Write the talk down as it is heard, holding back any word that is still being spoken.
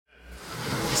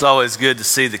It's always good to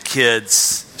see the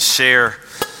kids share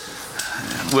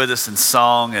with us in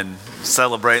song and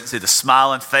celebrate and see the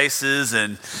smiling faces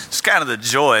and just kind of the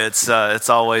joy. It's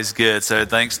always good. So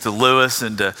thanks to Lewis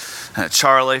and to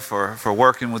Charlie for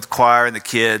working with the choir and the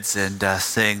kids and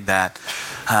seeing that.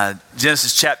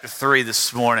 Genesis chapter 3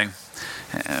 this morning.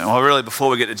 Well, really,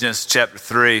 before we get to Genesis chapter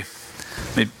 3,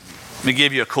 let me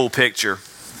give you a cool picture.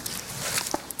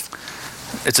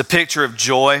 It's a picture of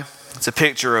joy. It's a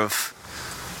picture of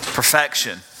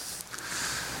perfection.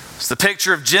 It's the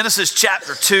picture of Genesis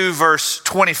chapter 2, verse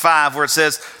 25, where it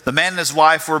says, the man and his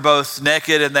wife were both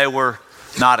naked and they were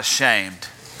not ashamed.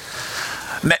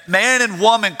 Man and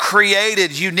woman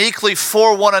created uniquely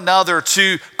for one another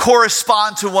to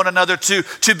correspond to one another,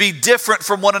 to be different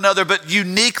from one another, but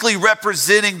uniquely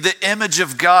representing the image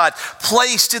of God,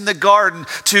 placed in the garden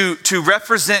to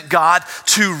represent God,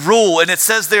 to rule. And it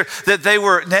says there that they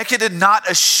were naked and not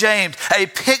ashamed, a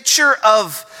picture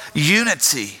of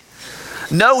unity.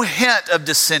 No hint of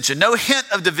dissension, no hint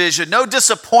of division, no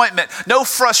disappointment, no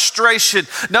frustration,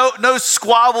 no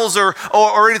squabbles or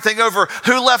anything over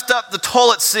who left up the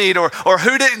toilet seat or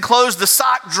who didn't close the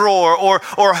sock drawer or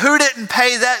who didn't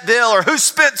pay that bill or who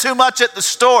spent too much at the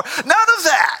store. None of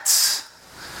that.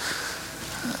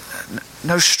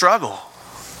 No struggle.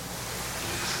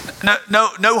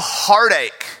 No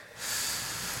heartache.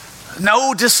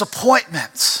 No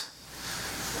disappointment.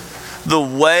 The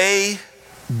way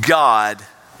God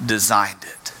designed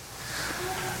it.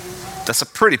 That's a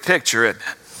pretty picture, isn't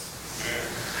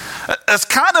it? It's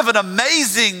kind of an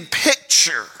amazing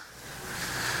picture.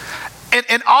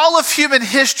 And all of human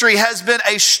history has been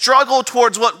a struggle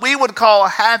towards what we would call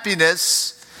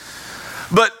happiness,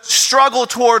 but struggle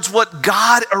towards what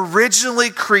God originally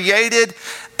created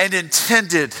and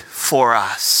intended for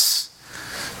us.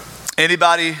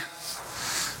 Anybody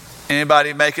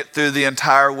make it through the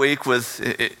entire week with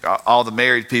all the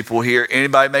married people here?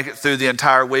 Anybody make it through the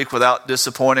entire week without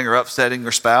disappointing or upsetting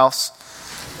your spouse?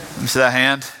 Let me see that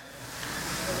hand.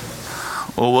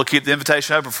 Well, we'll keep the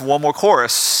invitation open for one more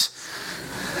chorus.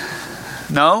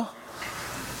 No?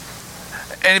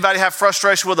 Anybody have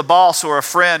frustration with a boss or a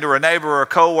friend or a neighbor or a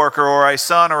coworker or a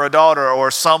son or a daughter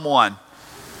or someone?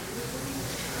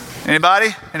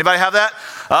 Anybody? Anybody have that?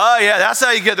 Oh yeah, that's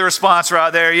how you get the response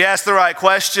right there. You asked the right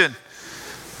question.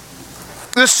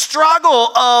 The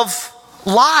struggle of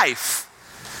life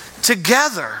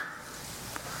together.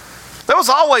 There was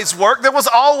always work. There was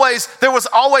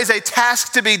always a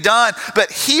task to be done.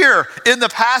 But here in the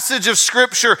passage of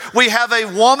Scripture, we have a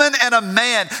woman and a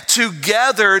man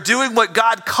together doing what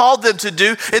God called them to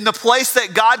do in the place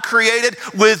that God created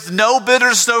with no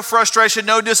bitterness, no frustration,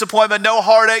 no disappointment, no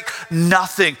heartache,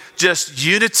 nothing. Just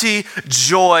unity,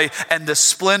 joy, and the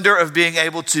splendor of being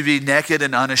able to be naked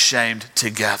and unashamed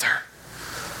together.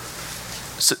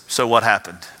 So what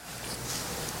happened?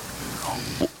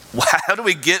 How do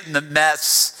we get in the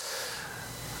mess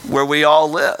where we all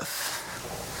live?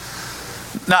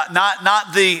 Not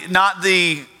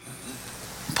the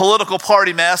political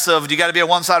party mess of you got to be on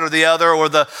one side or the other, or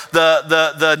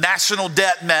the national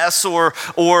debt mess, or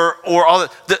all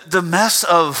the mess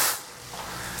of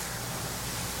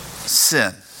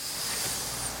sin.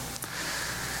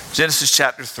 Genesis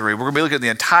chapter 3. We're going to be looking at the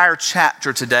entire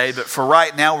chapter today, but for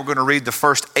right now, we're going to read the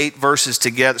first 7 verses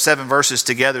together.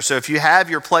 So if you have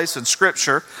your place in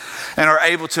Scripture and are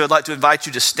able to, I'd like to invite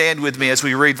you to stand with me as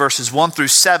we read verses 1 through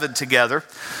 7 together,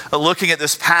 looking at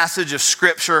this passage of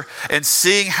Scripture and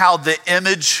seeing how the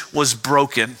image was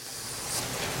broken.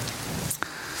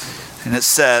 And it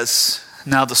says,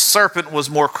 now the serpent was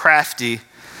more crafty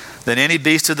than any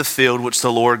beast of the field which the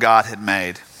Lord God had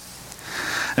made.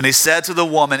 And he said to the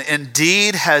woman,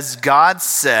 indeed has God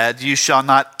said, you shall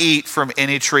not eat from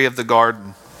any tree of the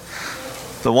garden.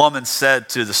 The woman said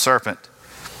to the serpent,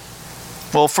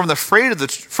 well, from the fruit of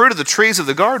the trees of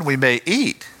the garden we may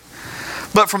eat.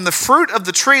 But from the fruit of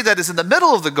the tree that is in the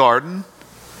middle of the garden,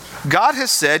 God has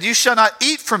said, you shall not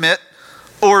eat from it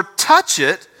or touch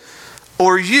it,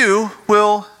 or you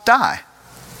will die.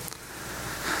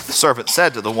 The serpent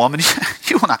said to the woman,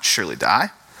 you will not surely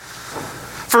die.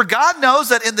 For God knows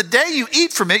that in the day you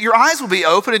eat from it, your eyes will be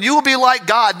open and you will be like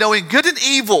God, knowing good and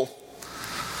evil.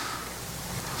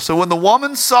 So when the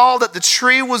woman saw that the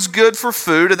tree was good for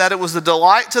food and that it was a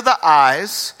delight to the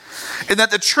eyes and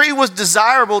that the tree was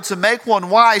desirable to make one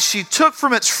wise, she took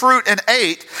from its fruit and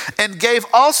ate and gave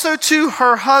also to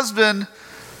her husband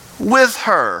with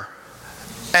her,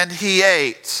 and he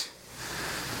ate.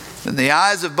 Then the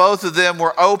eyes of both of them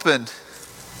were opened,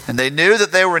 and they knew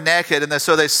that they were naked, and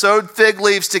so they sewed fig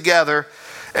leaves together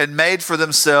and made for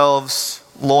themselves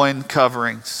loin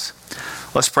coverings.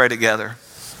 Let's pray together.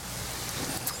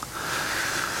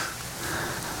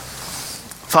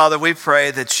 Father, we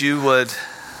pray that you would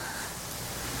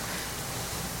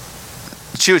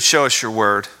show us your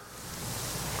word.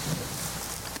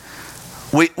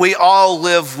 We all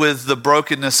live with the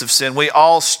brokenness of sin. We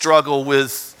all struggle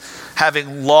with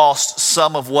having lost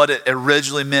some of what it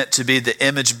originally meant to be the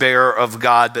image bearer of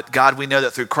God. But God, we know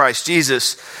that through Christ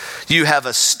Jesus, you have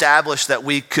established that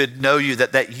we could know you,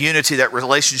 that unity, that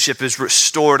relationship is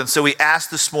restored. And so we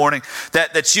ask this morning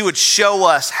that you would show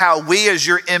us how we as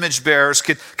your image bearers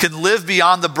can live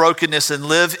beyond the brokenness and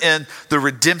live in the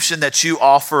redemption that you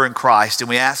offer in Christ. And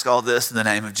we ask all this in the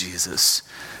name of Jesus.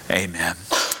 Amen.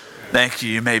 Thank you.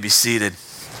 You may be seated.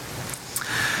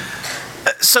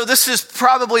 So this is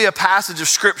probably a passage of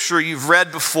scripture you've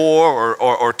read before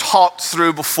or talked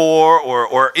through before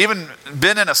or even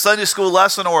been in a Sunday school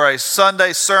lesson or a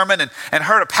Sunday sermon and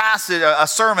heard a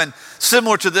sermon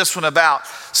similar to this one about.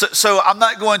 So I'm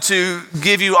not going to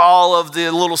give you all of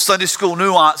the little Sunday school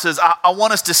nuances. I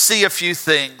want us to see a few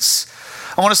things.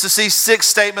 I want us to see 6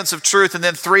 statements of truth and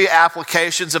then 3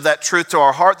 applications of that truth to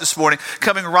our heart this morning,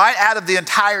 coming right out of the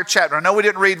entire chapter. I know we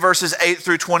didn't read verses 8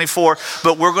 through 24,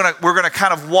 but we're gonna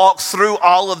kind of walk through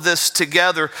all of this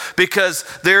together because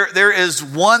there is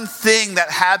one thing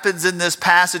that happens in this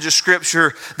passage of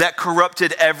scripture that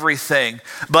corrupted everything.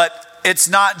 But it's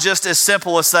not just as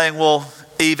simple as saying, well,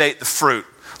 Eve ate the fruit.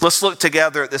 Let's look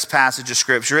together at this passage of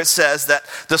scripture. It says that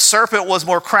the serpent was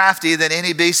more crafty than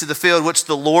any beast of the field which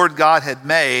the Lord God had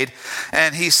made.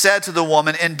 And he said to the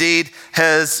woman, indeed,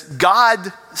 has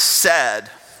God said.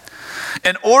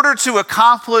 In order to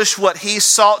accomplish what he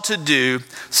sought to do,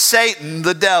 Satan,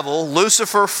 the devil,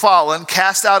 Lucifer fallen,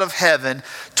 cast out of heaven,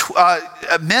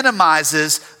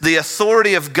 minimizes the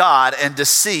authority of God and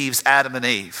deceives Adam and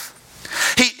Eve.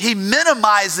 He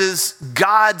minimizes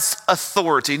God's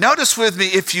authority. Notice with me,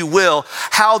 if you will,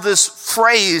 how this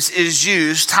phrase is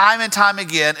used time and time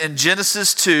again in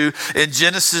Genesis 2 and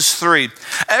Genesis 3.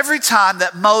 Every time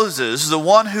that Moses, the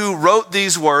one who wrote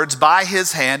these words by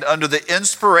his hand under the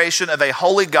inspiration of a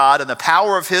holy God and the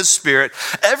power of his Spirit,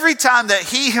 every time that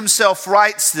he himself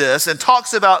writes this and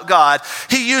talks about God,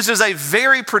 he uses a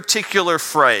very particular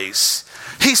phrase.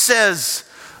 He says,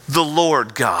 the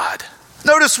Lord God.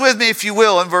 Notice with me, if you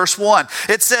will, in verse 1.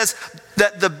 It says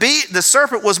that the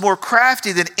serpent was more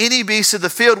crafty than any beast of the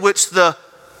field which the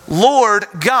Lord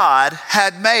God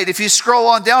had made. If you scroll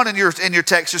on down in your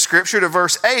text of scripture to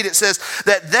verse 8, it says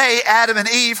that they, Adam and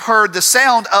Eve, heard the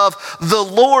sound of the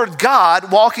Lord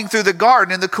God walking through the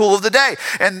garden in the cool of the day.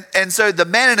 And so the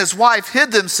man and his wife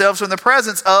hid themselves from the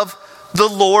presence of the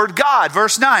Lord God.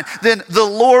 Verse 9, then the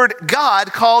Lord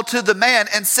God called to the man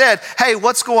and said, hey,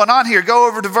 what's going on here? Go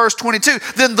over to verse 22.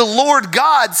 Then the Lord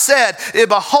God said,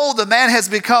 behold, the man has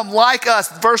become like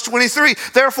us. Verse 23,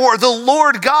 therefore the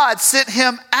Lord God sent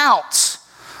him out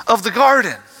of the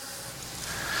garden.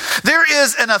 There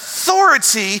is an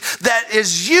authority that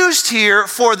is used here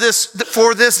for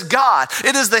this God.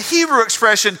 It is the Hebrew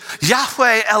expression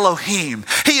Yahweh Elohim.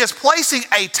 He is placing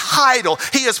a title.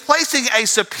 He is placing a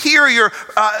superior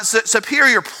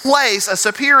place,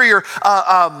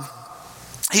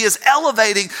 he is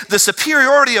elevating the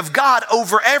superiority of God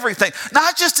over everything.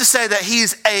 Not just to say that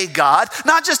he's a God,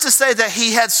 not just to say that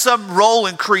he had some role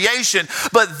in creation,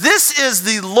 but this is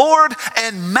the Lord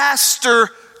and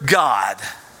Master God.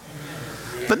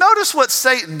 But notice what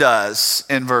Satan does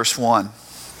in verse 1.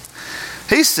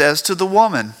 He says to the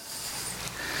woman,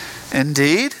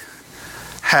 indeed,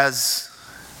 has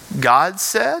God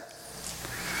said?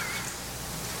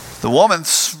 The woman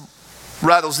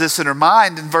rattles this in her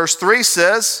mind, and verse 3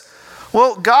 says,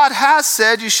 well, God has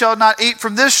said you shall not eat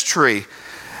from this tree.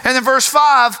 And then verse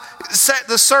 5,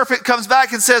 the serpent comes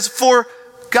back and says, for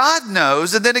God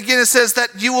knows. And then again it says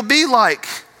that you will be like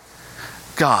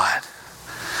God.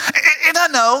 And I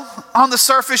know on the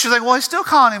surface you're thinking, well, he's still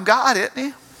calling him God, isn't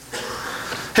he?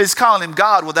 He's calling him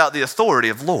God without the authority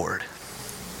of Lord.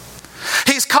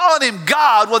 He's calling him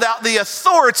God without the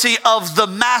authority of the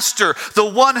master, the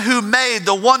one who made,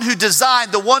 the one who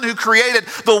designed, the one who created,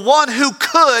 the one who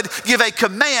could give a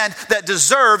command that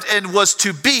deserved and was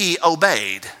to be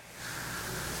obeyed.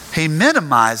 He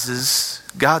minimizes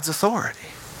God's authority.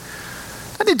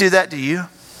 Doesn't he do that to you?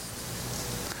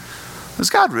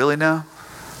 Does God really know?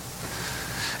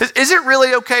 Is it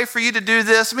really okay for you to do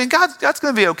this? I mean, God's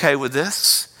going to be okay with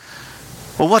this.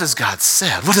 Well, what has God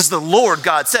said? What has the Lord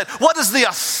God said? What does the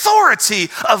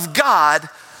authority of God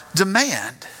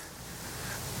demand?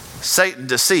 Satan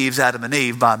deceives Adam and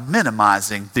Eve by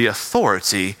minimizing the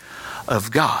authority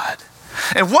of God.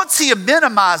 And once he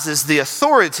minimizes the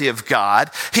authority of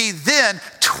God, he then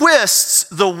twists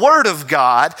the word of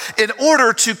God in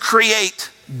order to create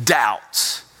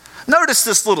doubt. Notice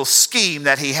this little scheme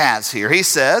that he has here. He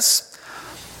says,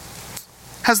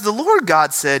 has the Lord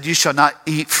God said, you shall not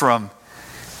eat from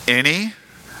any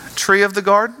tree of the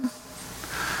garden?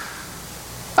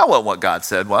 That wasn't what God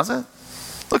said, was it?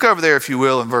 Look over there, if you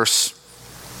will, in verse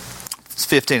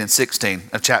 15 and 16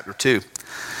 of chapter 2.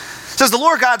 It says, the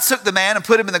Lord God took the man and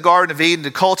put him in the Garden of Eden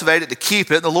to cultivate it, to keep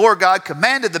it. And the Lord God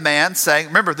commanded the man, saying,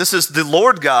 remember, this is the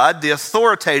Lord God, the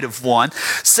authoritative one,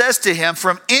 says to him,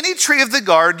 from any tree of the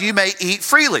garden you may eat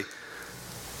freely.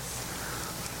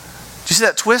 Did you see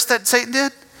that twist that Satan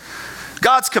did?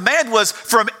 God's command was,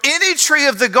 from any tree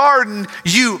of the garden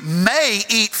you may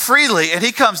eat freely. And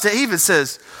he comes to Eve and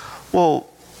says, well,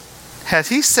 has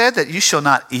he said that you shall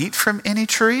not eat from any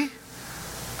tree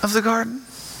of the garden?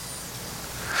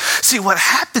 See, what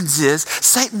happens is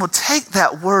Satan will take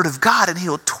that word of God and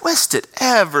he'll twist it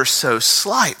ever so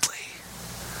slightly.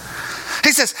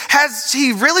 He says, has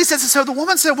he really said so? The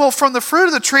woman said, well, from the fruit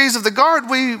of the trees of the garden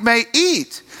we may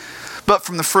eat. But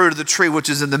from the fruit of the tree which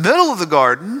is in the middle of the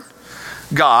garden,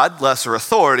 God, lesser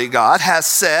authority God, has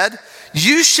said,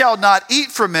 you shall not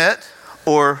eat from it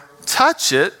or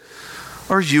touch it,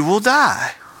 or you will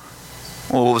die.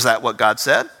 Well, was that what God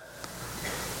said?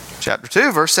 Chapter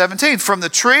 2, verse 17. From the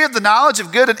tree of the knowledge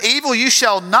of good and evil you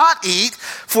shall not eat,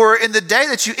 for in the day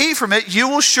that you eat from it, you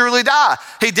will surely die.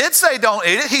 He did say don't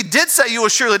eat it. He did say you will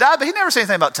surely die, but he never said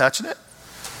anything about touching it.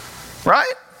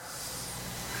 Right?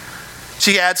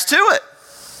 She adds to it.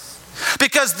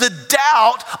 Because the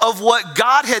doubt of what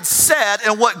God had said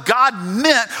and what God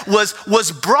meant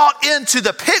was brought into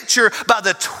the picture by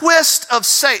the twist of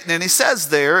Satan. And he says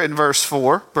there in verse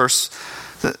 4,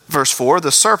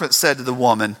 the serpent said to the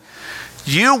woman,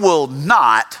 you will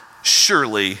not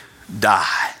surely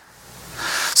die.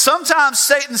 Sometimes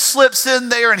Satan slips in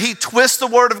there and he twists the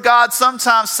word of God.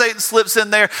 Sometimes Satan slips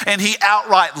in there and he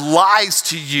outright lies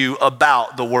to you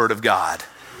about the word of God.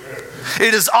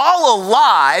 It is all a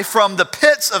lie from the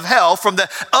pits of hell, from the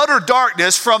utter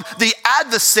darkness, from the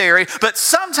adversary, but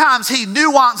sometimes he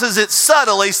nuances it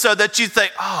subtly so that you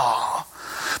think, oh.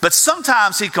 But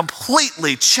sometimes he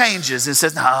completely changes and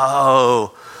says,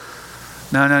 no.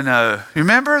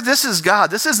 Remember, this is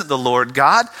God. This isn't the Lord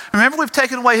God. Remember, we've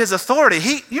taken away his authority.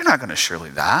 You're not going to surely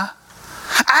die.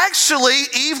 Actually,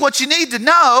 Eve, what you need to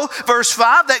know, verse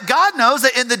 5, that God knows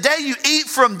that in the day you eat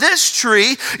from this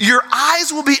tree, your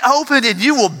eyes will be opened and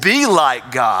you will be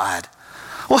like God.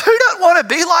 Well, who doesn't want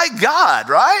to be like God,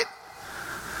 right?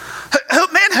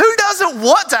 Man, who doesn't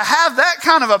want to have that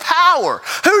kind of a power?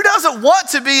 Who doesn't want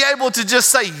to be able to just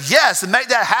say yes and make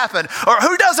that happen? Or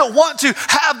who doesn't want to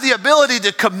have the ability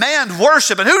to command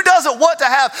worship? And who doesn't want to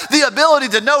have the ability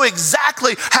to know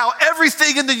exactly how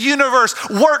everything in the universe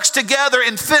works together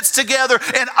and fits together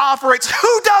and operates?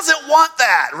 Who doesn't want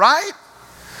that, right?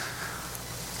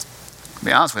 To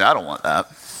be honest with you, I don't want that.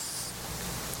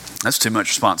 That's too much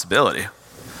responsibility.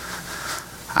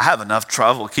 I have enough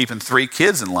trouble keeping 3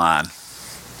 kids in line,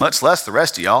 much less the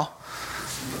rest of y'all.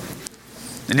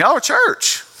 And y'all are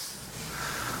church.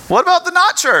 What about the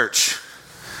not church?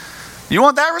 You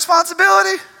want that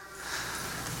responsibility?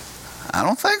 I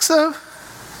don't think so.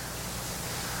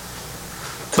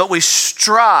 But we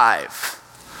strive.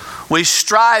 We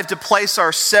strive to place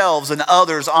ourselves and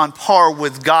others on par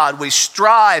with God. We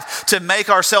strive to make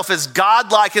ourselves as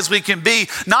godlike as we can be,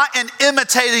 not in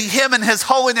imitating him and his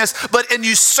holiness, but in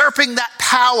usurping that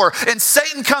power. And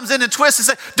Satan comes in and twists and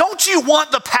says, don't you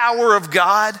want the power of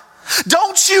God?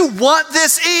 Don't you want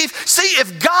this, Eve? See,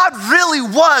 if God really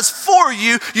was for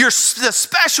you, you're the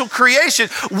special creation,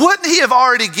 wouldn't he have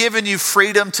already given you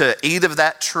freedom to eat of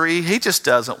that tree? He just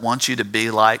doesn't want you to be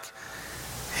like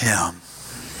him.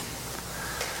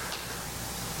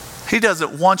 He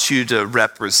doesn't want you to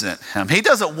represent him. He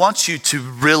doesn't want you to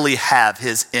really have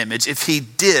his image. If he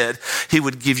did, he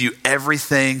would give you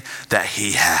everything that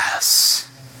he has.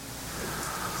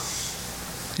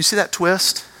 You see that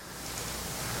twist?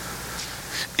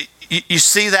 You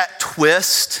see that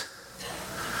twist?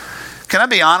 Can I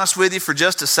be honest with you for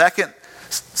just a second?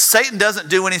 Satan doesn't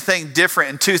do anything different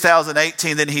in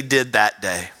 2018 than he did that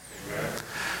day.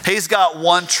 He's got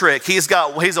one trick. He's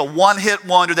a one-hit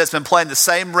wonder that's been playing the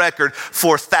same record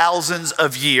for thousands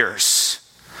of years.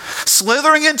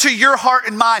 Slithering into your heart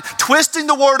and mind, twisting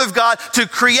the word of God to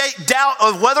create doubt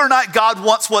of whether or not God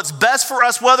wants what's best for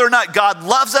us, whether or not God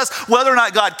loves us, whether or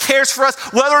not God cares for us,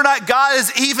 whether or not God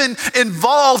is even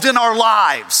involved in our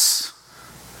lives.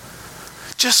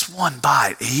 Just one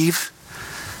bite, Eve.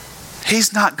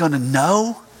 He's not going to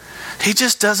know. He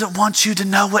just doesn't want you to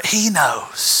know what he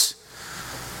knows.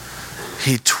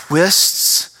 He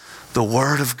twists the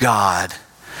word of God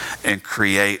and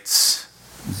creates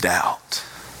doubt.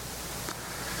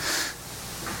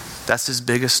 That's his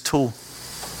biggest tool.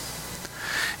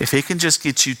 If he can just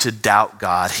get you to doubt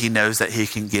God, he knows that he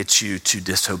can get you to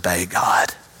disobey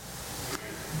God.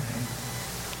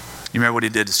 You remember what he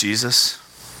did to Jesus?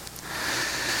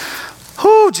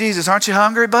 Whoo, Jesus, aren't you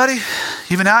hungry, buddy?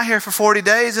 You've been out here for 40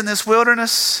 days in this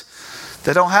wilderness.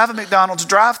 They don't have a McDonald's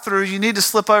drive-thru. You need to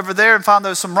slip over there and find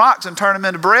some rocks and turn them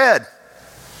into bread.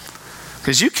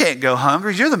 Because you can't go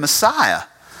hungry. You're the Messiah.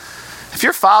 If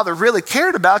your father really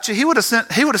cared about you, he would have sent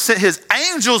his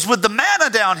angels with the manna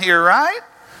down here, right?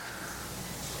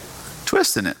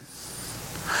 Twisting it.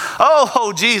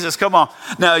 Oh, Jesus, come on.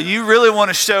 Now, you really want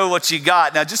to show what you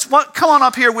got. Now, come on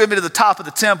up here with me to the top of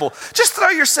the temple. Just throw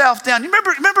yourself down. You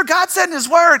remember God said in his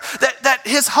word that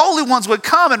his holy ones would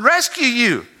come and rescue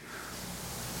you.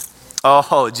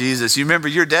 Oh, Jesus, you remember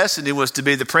your destiny was to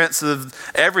be the prince of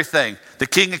everything, the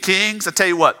King of Kings. I tell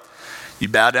you what, you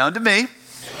bow down to me,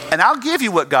 and I'll give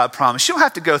you what God promised. You don't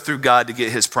have to go through God to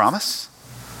get his promise.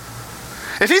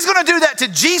 If he's going to do that to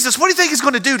Jesus, what do you think he's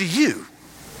going to do to you?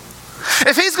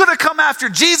 If he's going to come after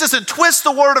Jesus and twist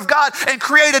the word of God and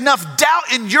create enough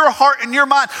doubt in your heart and your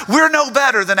mind, we're no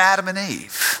better than Adam and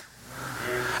Eve.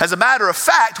 As a matter of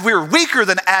fact, we're weaker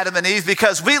than Adam and Eve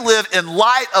because we live in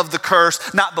light of the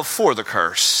curse, not before the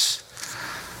curse.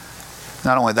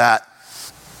 Not only that,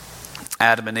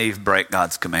 Adam and Eve break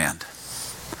God's command.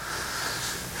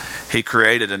 He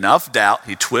created enough doubt,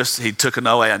 he took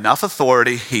away enough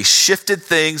authority, he shifted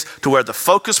things to where the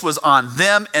focus was on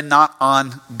them and not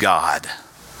on God.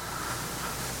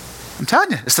 I'm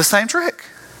telling you, it's the same trick.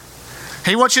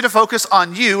 He wants you to focus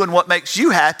on you and what makes you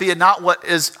happy and not what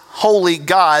is holy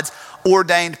God's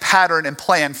ordained pattern and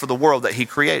plan for the world that he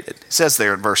created. It says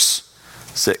there in verse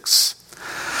 6.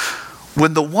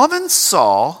 When the woman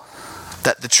saw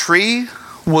that the tree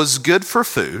was good for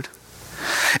food,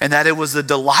 and that it was a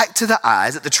delight to the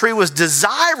eyes, that the tree was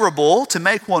desirable to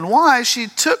make one wise, she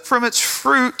took from its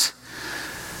fruit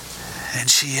and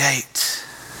she ate.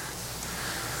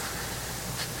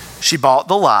 She bought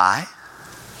the lie.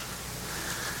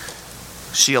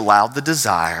 She allowed the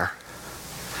desire,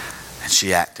 and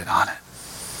she acted on it.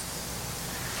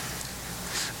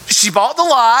 She bought the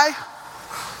lie.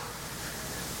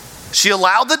 She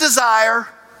allowed the desire,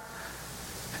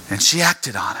 and she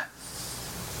acted on it.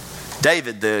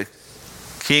 David, the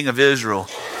king of Israel,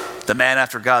 the man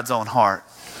after God's own heart,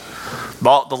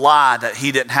 bought the lie that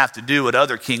he didn't have to do what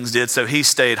other kings did, so he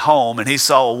stayed home and he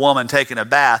saw a woman taking a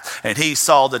bath and he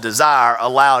saw the desire,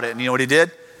 allowed it, and you know what he did?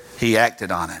 He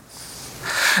acted on it.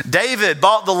 David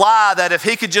bought the lie that if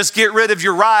he could just get rid of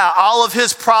Uriah, all of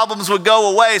his problems would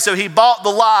go away. So he bought the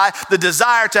lie, the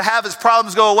desire to have his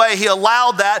problems go away. He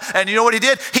allowed that. And you know what he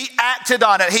did? He acted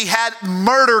on it. He had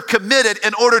murder committed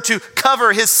in order to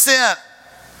cover his sin.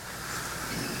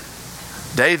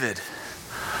 David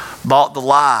bought the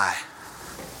lie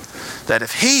that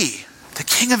if he, the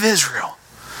king of Israel,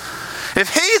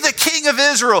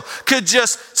 could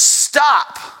just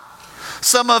stop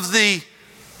some of the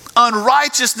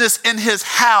unrighteousness in his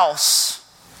house,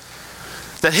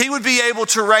 that he would be able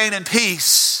to reign in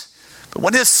peace. But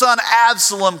when his son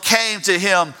Absalom came to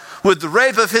him with the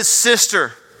rape of his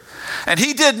sister, and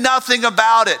he did nothing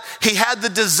about it, he had the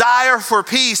desire for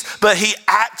peace, but he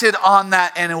acted on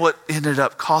that, and what ended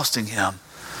up costing him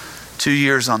 2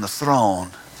 years on the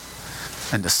throne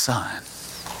and a son.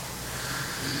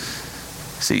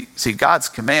 See, God's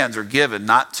commands are given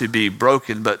not to be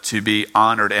broken, but to be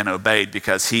honored and obeyed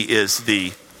because he is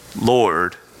the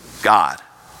Lord God.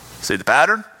 See the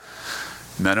pattern?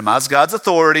 Minimize God's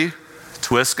authority,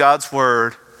 twist God's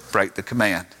word, break the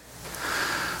command.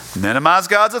 Minimize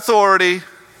God's authority,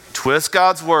 twist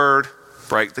God's word,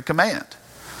 break the command.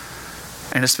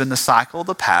 And it's been the cycle,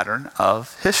 the pattern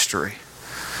of history.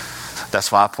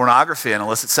 That's why pornography and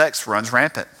illicit sex runs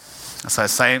rampant. That's why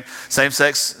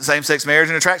same-sex marriage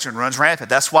and attraction runs rampant.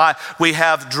 That's why we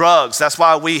have drugs. That's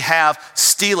why we have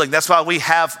stealing. That's why we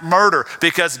have murder.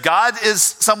 Because God is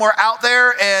somewhere out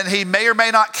there and he may or may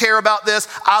not care about this.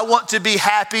 I want to be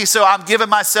happy, so I'm giving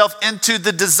myself into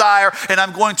the desire and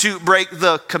I'm going to break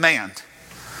the command.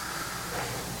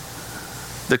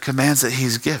 The commands that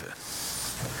he's given.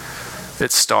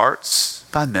 It starts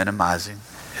by minimizing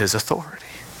his authority.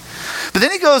 But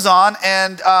then he goes on,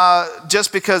 and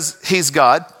just because he's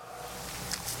God.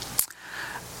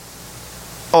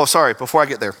 Oh, sorry, before I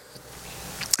get there.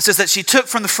 It says that she took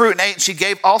from the fruit and ate, and she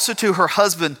gave also to her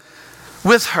husband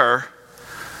with her,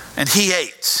 and he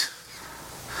ate.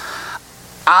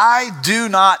 I do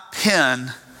not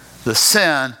pin the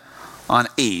sin on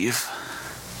Eve.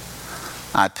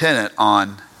 I pin it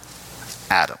on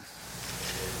Adam.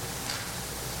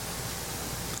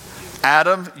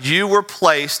 Adam, you were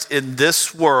placed in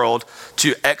this world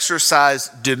to exercise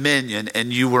dominion,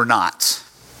 and you were not.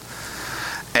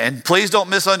 And please don't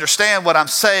misunderstand what I'm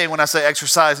saying when I say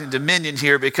exercising dominion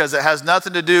here, because it has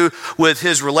nothing to do with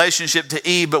his relationship to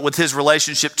Eve, but with his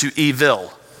relationship to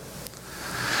evil.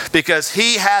 Because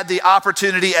he had the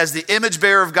opportunity as the image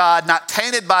bearer of God, not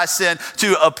tainted by sin,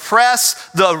 to oppress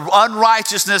the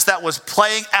unrighteousness that was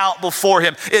playing out before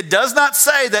him. It does not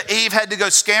say that Eve had to go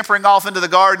scampering off into the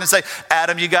garden and say,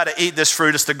 Adam, you got to eat this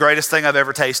fruit. It's the greatest thing I've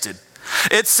ever tasted.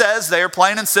 It says there,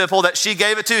 plain and simple, that she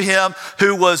gave it to him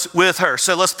who was with her.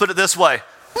 So let's put it this way.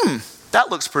 That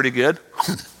looks pretty good.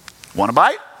 Want a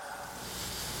bite?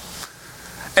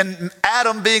 And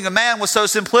Adam, being a man, was so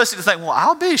simplistic to think,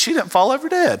 well, she didn't fall over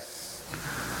dead.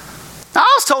 Now,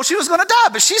 I was told she was going to die,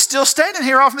 but she's still standing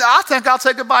here off me. I think I'll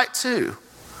take a bite too.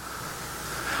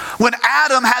 When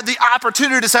Adam had the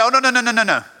opportunity to say, oh,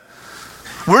 no.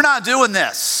 We're not doing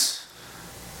this.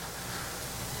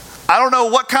 I don't know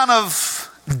what kind of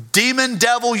demon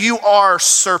devil you are,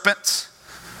 serpent.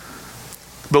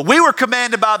 But we were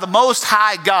commanded by the Most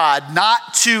High God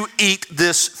not to eat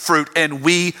this fruit, and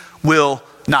we will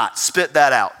not. Spit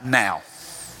that out now.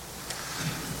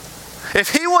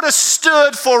 If he would have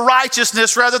stood for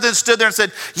righteousness rather than stood there and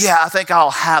said, yeah, I think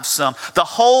I'll have some, the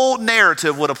whole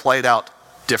narrative would have played out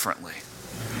differently.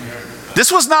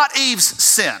 This was not Eve's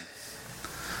sin.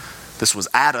 This was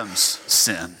Adam's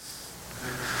sin.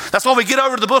 That's why we get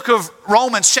over to the book of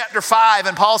Romans chapter 5,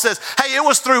 and Paul says, hey, it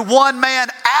was through one man,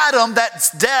 Adam, that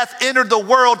death entered the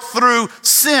world through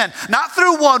sin. Not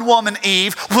through one woman,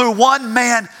 Eve, through one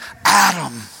man,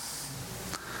 Adam.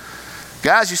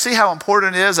 Guys, you see how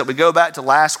important it is that we go back to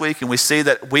last week and we see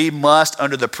that we must,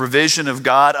 under the provision of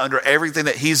God, under everything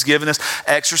that he's given us,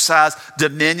 exercise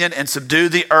dominion and subdue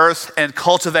the earth and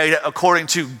cultivate it according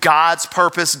to God's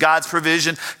purpose, God's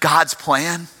provision, God's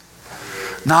plan.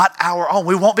 Not our own.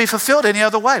 We won't be fulfilled any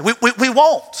other way. We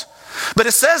won't. But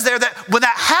it says there that when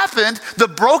that happened, the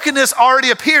brokenness already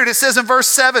appeared. It says in verse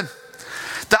 7,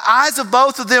 the eyes of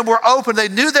both of them were open. They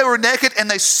knew they were naked,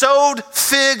 and they sewed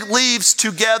fig leaves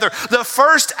together. The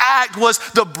first act was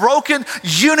the broken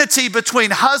unity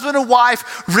between husband and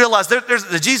wife. Realize there's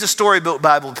the Jesus Storybook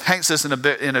Bible paints this in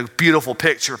a beautiful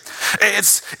picture.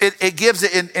 It gives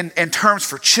it in terms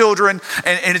for children,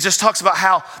 and it just talks about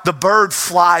how the bird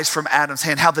flies from Adam's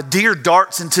hand, how the deer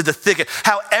darts into the thicket,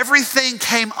 how everything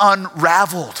came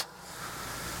unraveled.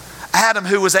 Adam,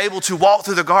 who was able to walk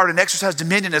through the garden, exercise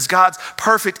dominion as God's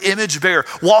perfect image bearer,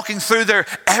 walking through there,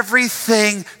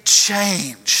 everything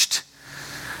changed.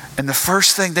 And the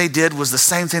first thing they did was the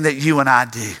same thing that you and I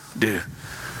do.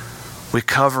 We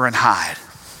cover and hide.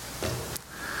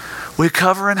 We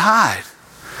cover and hide.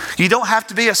 You don't have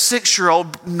to be a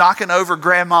 6-year-old knocking over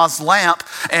grandma's lamp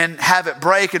and have it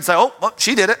break and say, oh,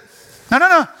 she did it.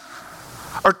 No.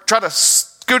 Or try to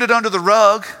scoot it under the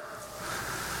rug.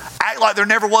 Act like there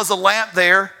never was a lamp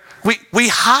there. We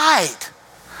hide.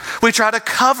 We try to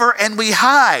cover and we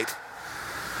hide.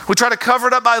 We try to cover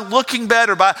it up by looking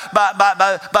better,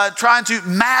 by trying to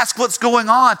mask what's going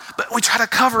on. But we try to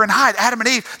cover and hide. Adam and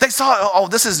Eve, they saw,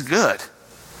 this is good.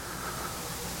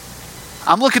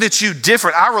 I'm looking at you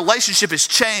different. Our relationship has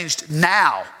changed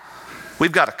now.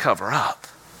 We've got to cover up.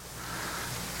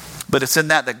 But it's in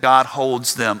that God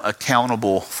holds them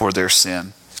accountable for their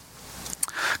sin.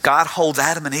 God holds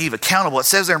Adam and Eve accountable. It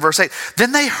says there in verse 8,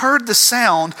 then they heard the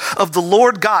sound of the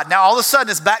Lord God. Now all of a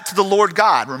sudden it's back to the Lord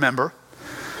God, remember?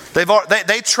 They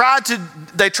tried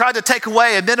to take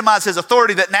away and minimize his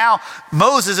authority, that now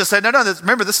Moses has said, no,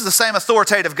 remember, this is the same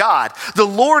authoritative God. The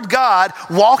Lord God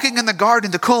walking in the garden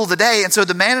in the cool of the day, and so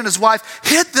the man and his wife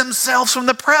hid themselves from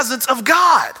the presence of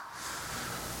God.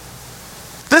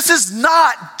 This is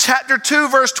not chapter 2,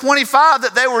 verse 25,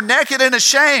 that they were naked and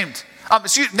ashamed.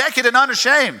 Naked and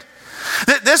unashamed.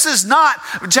 This is not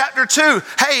chapter 2.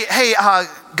 Hey,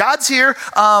 God's here.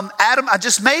 Adam, I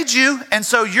just made you, and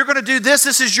so you're going to do this.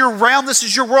 This is your realm. This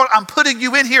is your world. I'm putting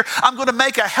you in here. I'm going to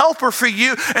make a helper for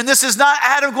you. And this is not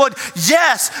Adam going,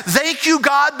 yes, thank you,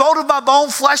 God, bone of my bone,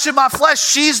 flesh of my flesh.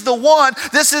 She's the one.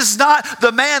 This is not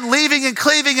the man leaving and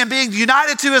cleaving and being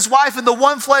united to his wife in the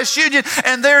one flesh union.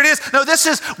 And there it is. No, this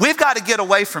is, we've got to get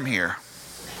away from here.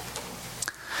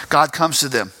 God comes to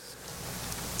them.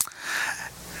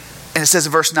 And it says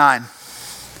in verse 9,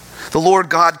 the Lord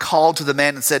God called to the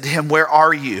man and said to him, where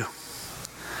are you?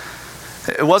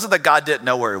 It wasn't that God didn't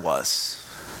know where he was.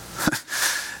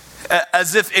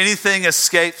 As if anything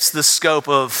escapes the scope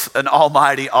of an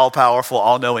almighty, all-powerful,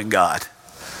 all-knowing God.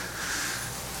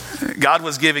 God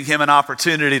was giving him an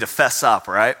opportunity to fess up,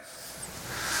 right?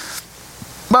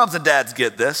 Moms and dads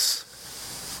get this.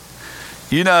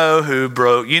 You know who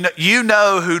broke, you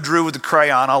know who drew with the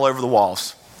crayon all over the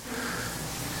walls.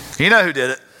 You know who did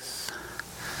it.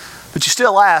 But you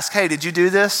still ask, hey, did you do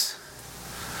this?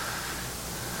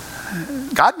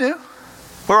 God knew.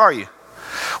 Where are you?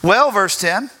 Well, verse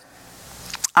 10,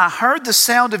 I heard the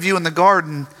sound of you in the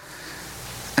garden,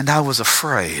 and I was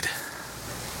afraid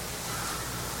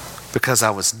because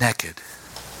I was naked.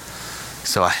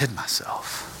 So I hid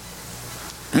myself.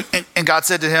 And God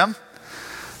said to him,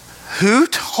 who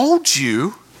told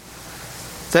you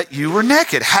that you were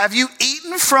naked? Have you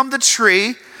eaten from the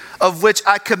tree of which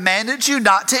I commanded you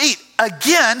not to eat?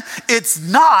 Again, it's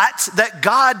not that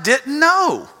God didn't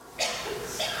know.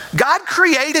 God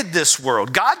created this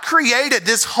world. God created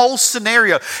this whole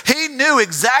scenario. He knew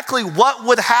exactly what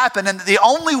would happen. And the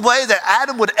only way that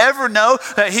Adam would ever know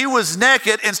that he was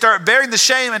naked and start bearing the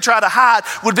shame and try to hide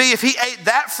would be if he ate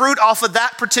that fruit off of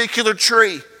that particular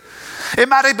tree. It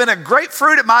might have been a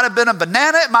grapefruit. It might have been a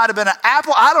banana. It might have been an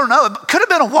apple. I don't know. It could have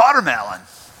been a watermelon.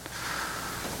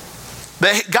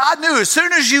 But God knew as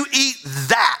soon as you eat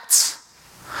that,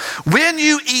 when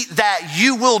you eat that,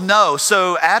 you will know.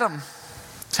 So Adam,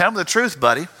 tell me the truth,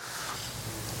 buddy.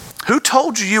 Who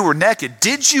told you you were naked?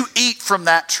 Did you eat from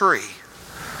that tree?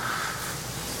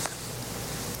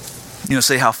 You know,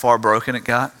 see how far broken it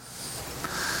got?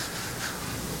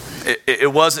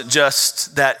 It wasn't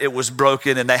just that it was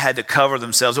broken and they had to cover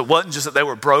themselves. It wasn't just that they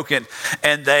were broken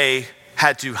and they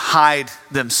had to hide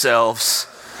themselves.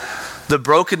 The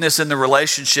brokenness in the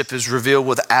relationship is revealed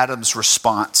with Adam's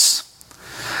response.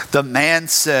 The man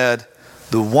said,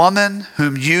 the woman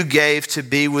whom you gave to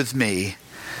be with me,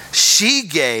 she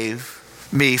gave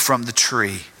me from the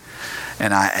tree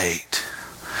and I ate.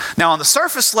 Now on the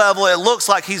surface level, it looks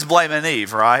like he's blaming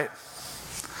Eve, right?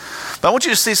 But I want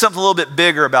you to see something a little bit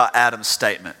bigger about Adam's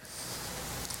statement.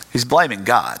 He's blaming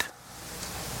God.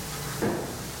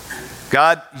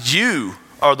 God, you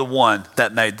are the one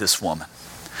that made this woman.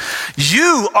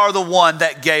 You are the one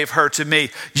that gave her to me.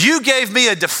 You gave me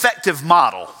a defective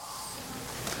model.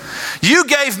 You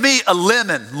gave me a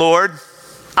lemon, Lord.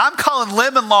 I'm calling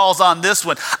lemon laws on this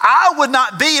one. I would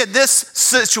not be in this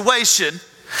situation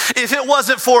if it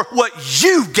wasn't for what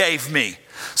you gave me.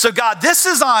 So God, this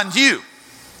is on you.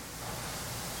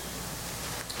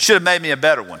 Should have made me a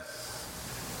better one.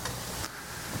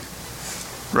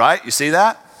 Right? You see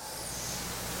that?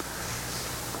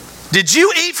 Did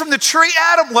you eat from the tree,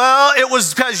 Adam? Well, it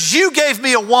was because you gave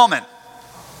me a woman.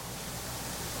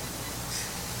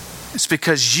 It's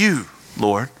because you,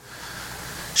 Lord.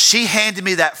 She handed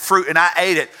me that fruit and I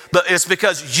ate it, but it's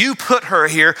because you put her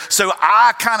here. So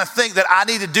I kind of think that I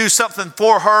need to do something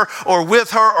for her or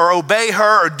with her or obey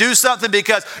her or do something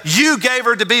because you gave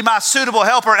her to be my suitable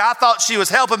helper and I thought she was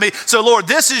helping me. So Lord,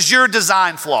 this is your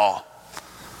design flaw.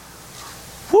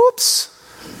 Whoops.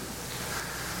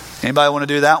 Anybody want to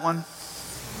do that one?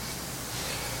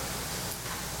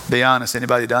 Be honest,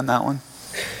 anybody done that one?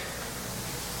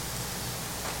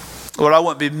 Lord, I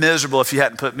wouldn't be miserable if you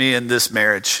hadn't put me in this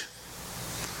marriage.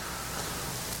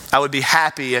 I would be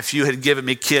happy if you had given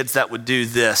me kids that would do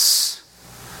this.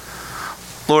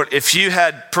 Lord, if you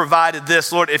had provided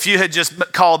this, Lord, if you had just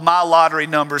called my lottery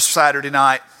numbers Saturday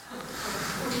night.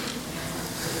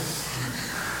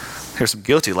 Here's some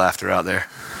guilty laughter out there.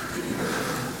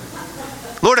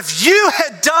 Lord, if you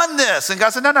had done this. And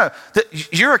God said, no,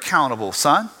 you're accountable,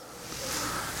 son.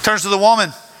 Turns to the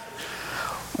woman.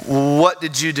 What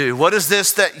did you do? What is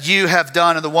this that you have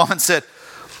done? And the woman said,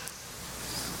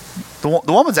 the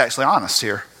woman's actually honest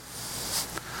here.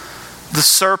 The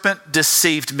serpent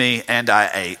deceived me and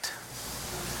I ate.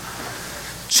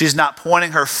 She's not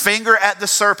pointing her finger at the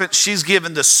serpent. She's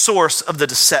given the source of the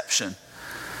deception.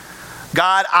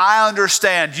 God, I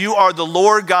understand you are the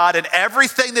Lord God and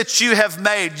everything that you have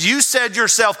made, you said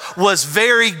yourself was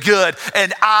very good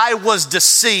and I was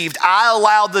deceived. I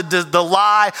allowed the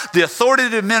lie, the authority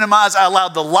to minimize, I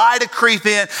allowed the lie to creep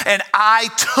in and I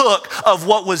took of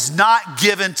what was not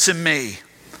given to me.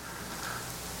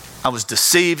 I was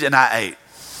deceived and I ate.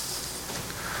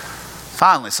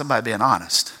 Finally, somebody being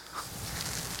honest.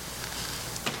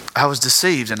 I was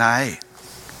deceived and I ate.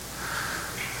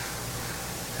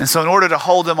 And so in order to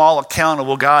hold them all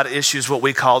accountable, God issues what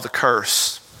we call the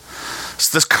curse. It's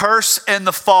the curse and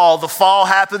the fall. The fall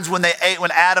happens when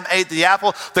Adam ate the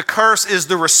apple. The curse is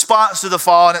the response to the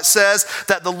fall. And it says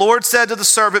that the Lord said to the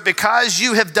serpent, because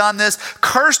you have done this,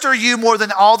 cursed are you more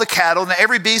than all the cattle and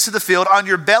every beast of the field. On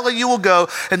your belly you will go,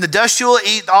 and the dust you will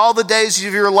eat all the days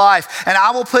of your life. And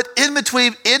I will put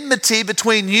enmity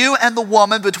between you and the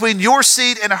woman, between your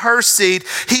seed and her seed.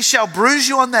 He shall bruise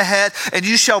you on the head, and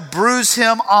you shall bruise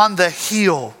him on the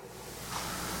heel.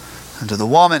 And to the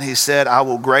woman he said, I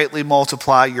will greatly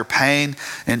multiply your pain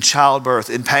in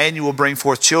childbirth. In pain you will bring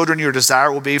forth children. Your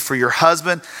desire will be for your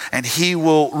husband, and he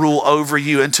will rule over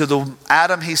you. And to the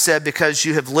Adam he said, because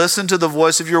you have listened to the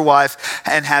voice of your wife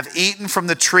and have eaten from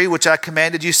the tree which I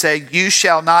commanded you, saying, you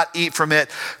shall not eat from it.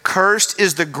 Cursed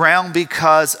is the ground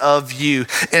because of you.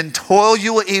 In toil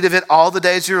you will eat of it all the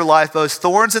days of your life. Both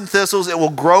thorns and thistles it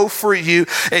will grow for you,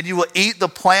 and you will eat the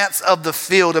plants of the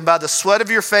field. And by the sweat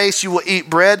of your face you will eat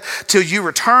bread till you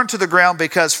return to the ground,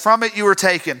 because from it you were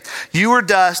taken. You are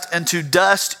dust, and to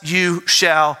dust you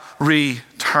shall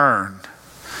return.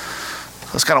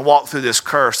 Let's kind of walk through this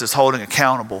curse that's holding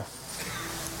accountable.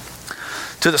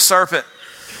 To the serpent,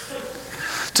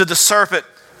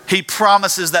 he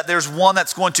promises that there's one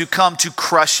that's going to come to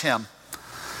crush him.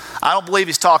 I don't believe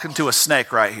he's talking to a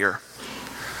snake right here.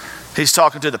 He's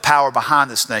talking to the power behind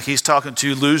the snake. He's talking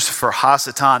to Lucifer,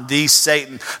 Hasatan, the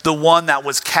Satan, the one that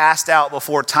was cast out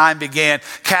before time began,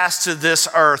 cast to this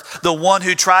earth, the one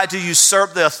who tried to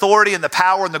usurp the authority and the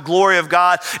power and the glory of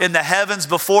God in the heavens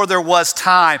before there was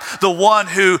time, the one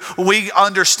who we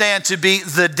understand to be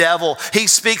the devil. He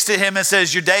speaks to him and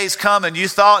says, your day's come, and you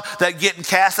thought that getting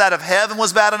cast out of heaven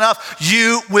was bad enough.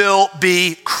 You will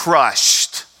be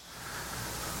crushed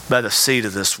by the seed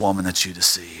of this woman that you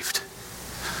deceived,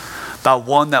 by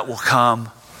one that will come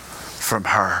from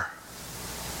her.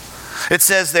 It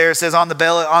says on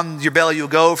your belly you'll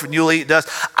go, and you'll eat dust.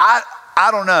 I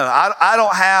don't know. I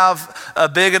don't have a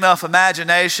big enough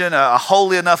imagination, a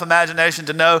holy enough imagination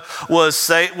to know, was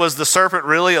the serpent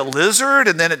really a lizard,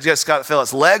 and then it just got to fell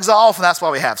its legs off, and that's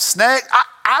why we have snake?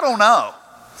 I don't know.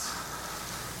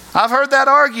 I've heard that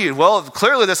argued. Well,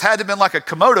 clearly this had to have been like a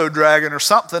Komodo dragon or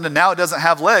something, and now it doesn't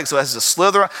have legs, so it has to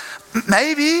slither.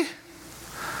 Maybe.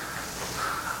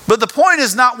 But the point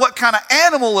is not what kind of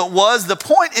animal it was. The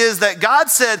point is that God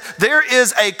said, there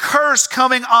is a curse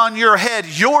coming on your head.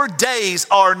 Your days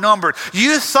are numbered.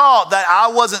 You thought that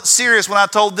I wasn't serious when I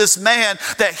told this man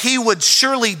that he would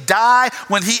surely die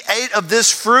when he ate of this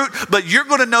fruit, but you're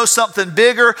going to know something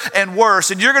bigger and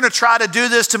worse. And you're going to try to do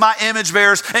this to my image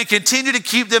bearers and continue to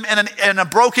keep them in a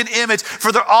broken image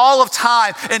for all of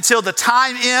time, until the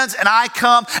time ends and I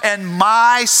come, and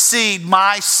my seed,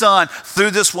 my son,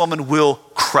 through this woman will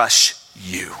crush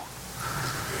you.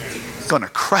 Going to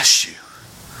crush you.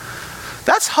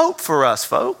 That's hope for us,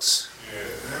 folks.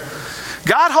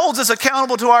 God holds us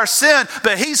accountable to our sin,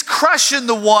 but he's crushing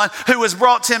the one who has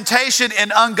brought temptation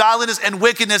and ungodliness and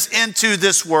wickedness into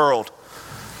this world.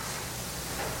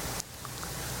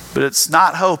 But it's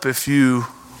not hope if you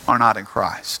are not in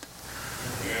Christ.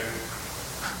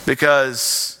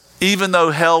 Because even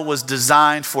though hell was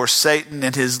designed for Satan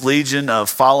and his legion of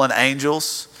fallen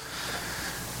angels,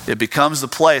 it becomes the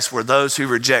place where those who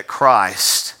reject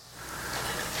Christ,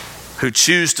 who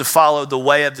choose to follow the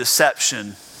way of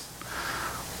deception,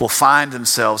 will find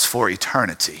themselves for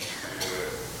eternity.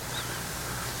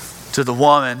 To the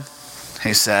woman,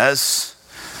 he says,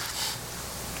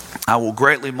 I will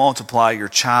greatly multiply your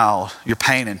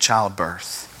pain in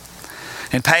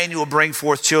childbirth. In pain you will bring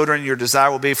forth children. Your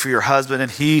desire will be for your husband, and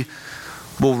he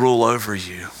will rule over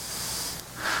you.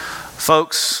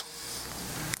 Folks,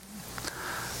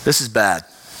 this is bad.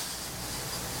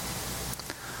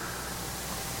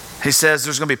 He says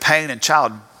there's going to be pain in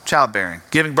childbearing.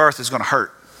 Giving birth is going to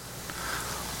hurt.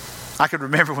 I can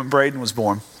remember when Braden was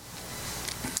born.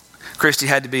 Christy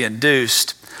had to be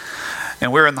induced,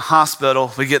 and we're in the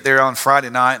hospital. We get there on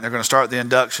Friday night, and they're going to start the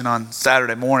induction on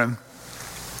Saturday morning.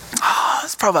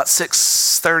 It's probably about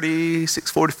 6:30,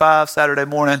 6:45 Saturday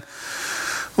morning.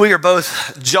 We are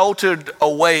both jolted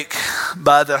awake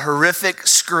by the horrific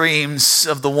screams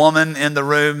of the woman in the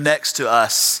room next to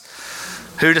us,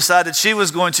 who decided she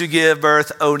was going to give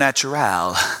birth au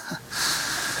naturel.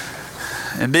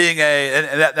 And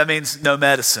that means no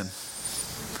medicine.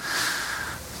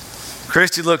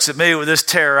 Christy looks at me with this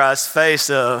terrorized face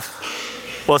of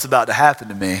what's about to happen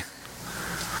to me.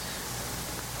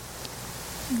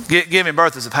 Giving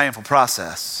birth is a painful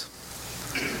process.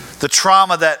 The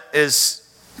trauma that is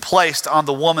placed on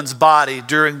the woman's body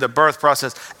during the birth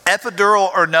process, epidural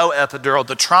or no epidural,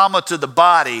 the trauma to the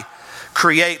body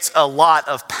creates a lot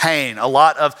of pain, a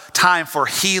lot of time for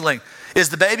healing. Is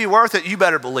the baby worth it? You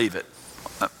better believe it.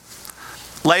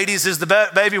 Ladies, is the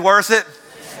baby worth it?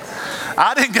 Yes.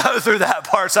 I didn't go through that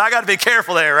part, so I got to be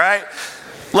careful there, right?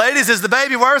 Ladies, is the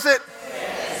baby worth it?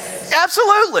 Yes.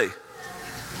 Absolutely.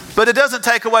 But it doesn't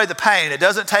take away the pain. It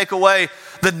doesn't take away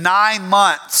the 9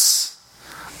 months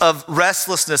of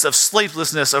restlessness, of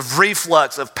sleeplessness, of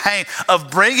reflux, of pain, of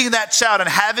bringing that child and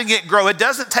having it grow. It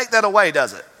doesn't take that away,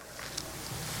 does it?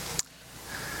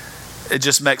 It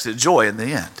just makes it joy in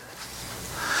the end.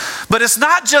 But it's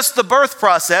not just the birth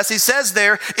process. He says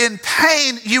there, in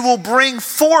pain you will bring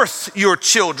forth your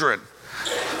children.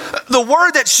 The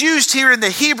word that's used here in the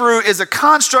Hebrew is a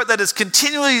construct that is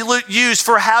continually used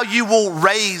for how you will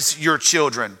raise your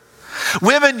children.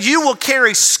 Women, you will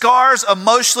carry scars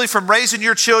emotionally from raising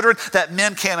your children that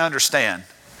men can't understand.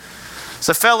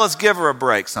 So fellas, give her a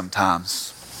break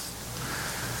sometimes.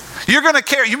 You're going to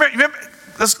carry, you remember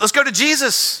let's go to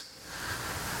Jesus.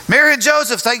 Mary and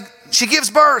Joseph, she gives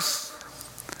birth.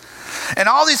 And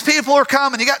all these people are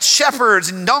coming. You got shepherds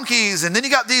and donkeys, and then you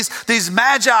got these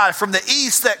magi from the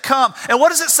east that come. And what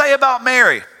does it say about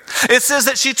Mary? It says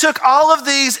that she took all of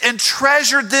these and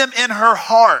treasured them in her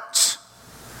heart.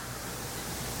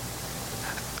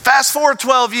 Fast forward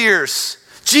 12 years.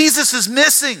 Jesus is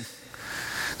missing.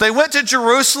 They went to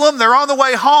Jerusalem. They're on the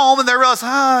way home, and they realize,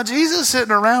 Jesus is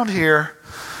sitting around here.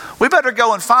 We better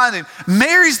go and find him.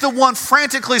 Mary's the one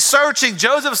frantically searching.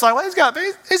 Joseph's like, well,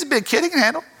 he's a big kid. He can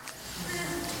handle.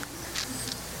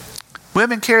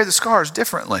 Women carry the scars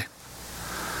differently.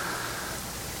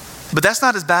 But that's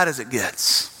not as bad as it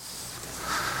gets.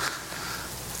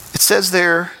 It says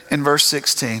there in verse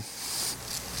 16,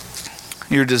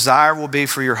 your desire will be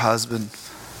for your husband,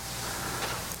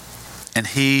 and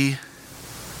he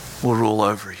will rule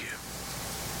over you.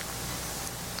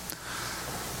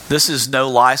 This is no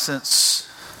license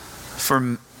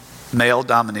for male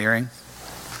domineering.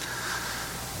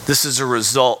 This is a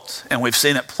result, and we've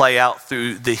seen it play out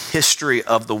through the history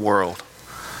of the world.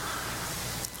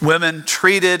 Women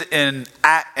treated and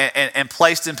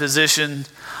placed in position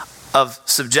of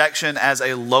subjection as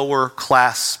a lower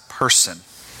class person.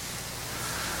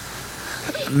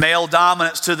 Male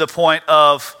dominance to the point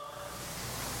of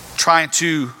trying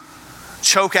to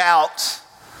choke out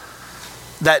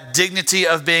that dignity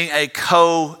of being a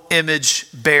co-image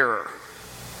bearer.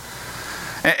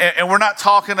 And we're not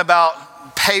talking about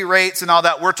pay rates and all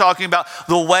that. We're talking about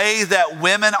the way that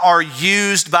women are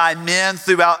used by men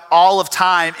throughout all of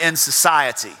time in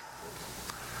society.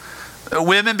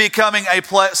 Women becoming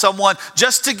someone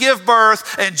just to give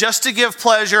birth and just to give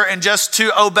pleasure and just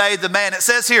to obey the man. It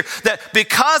says here that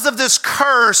because of this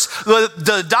curse,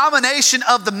 the domination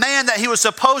of the man that he was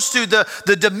supposed to,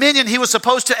 the dominion he was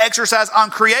supposed to exercise on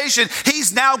creation,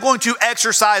 he's now going to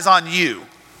exercise on you.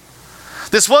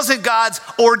 This wasn't God's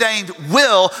ordained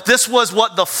will. This was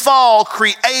what the fall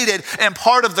created, and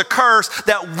part of the curse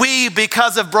that we,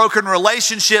 because of broken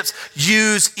relationships,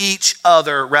 use each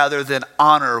other rather than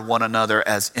honor one another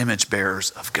as image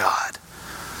bearers of God.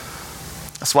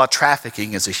 That's why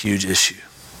trafficking is a huge issue.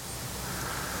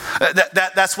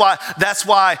 That's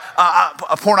why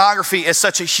pornography is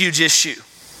such a huge issue.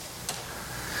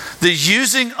 The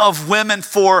using of women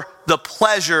for the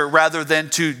pleasure rather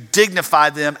than to dignify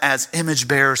them as image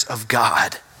bearers of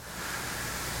God. It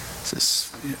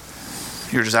says,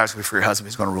 your desire is to be for your husband,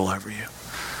 he's going to rule over you.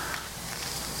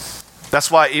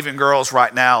 That's why even girls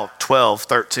right now, 12,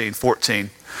 13, 14,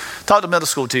 talk to middle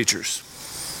school teachers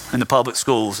in the public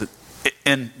schools,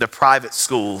 in the private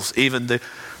schools, even the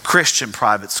Christian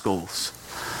private schools.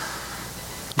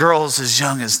 Girls as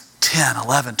young as 10,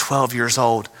 11, 12 years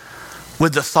old,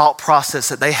 with the thought process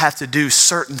that they have to do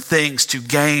certain things to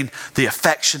gain the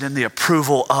affection and the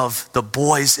approval of the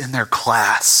boys in their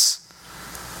class.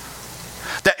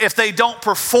 That if they don't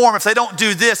perform, if they don't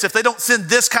do this, if they don't send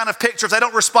this kind of picture, if they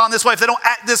don't respond this way, if they don't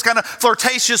act this kind of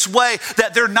flirtatious way,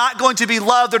 that they're not going to be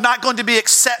loved, they're not going to be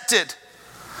accepted.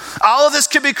 All of this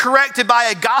can be corrected by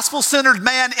a gospel-centered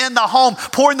man in the home,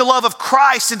 pouring the love of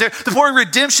Christ into, pouring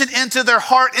redemption into their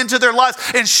heart, into their lives,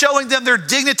 and showing them their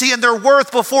dignity and their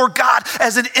worth before God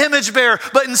as an image bearer.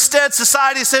 But instead,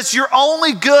 society says you're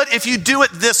only good if you do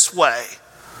it this way.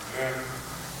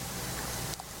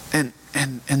 And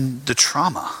the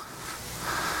trauma.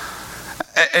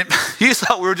 And you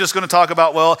thought we were just going to talk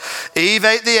about, well, Eve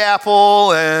ate the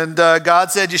apple, and God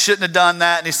said you shouldn't have done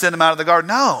that, and he sent him out of the garden.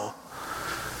 No.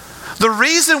 The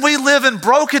reason we live in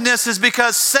brokenness is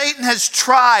because Satan has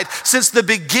tried since the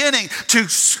beginning to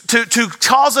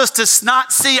cause us to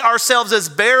not see ourselves as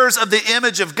bearers of the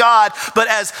image of God, but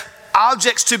as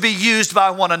objects to be used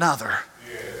by one another.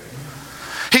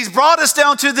 He's brought us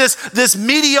down to this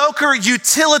mediocre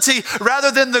utility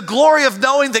rather than the glory of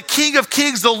knowing the King of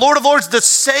Kings, the Lord of Lords, the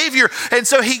Savior. And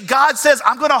so God says,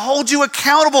 I'm going to hold you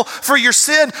accountable for your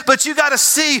sin, but you got to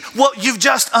see what you've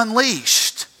just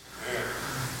unleashed.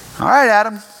 All right,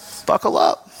 Adam, buckle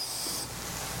up.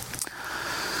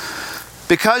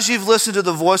 Because you've listened to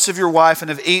the voice of your wife and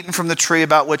have eaten from the tree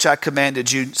about which I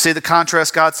commanded you. See the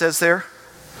contrast God says there?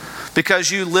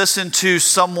 Because you listened to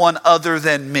someone other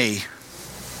than me.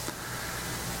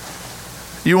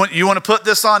 You want to put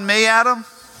this on me, Adam?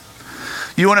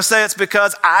 You want to say it's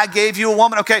because I gave you a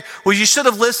woman? Okay, well, you should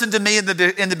have listened to me in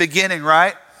the beginning,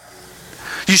 right?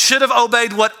 You should have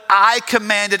obeyed what I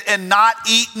commanded and not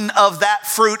eaten of that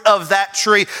fruit of that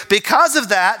tree. Because of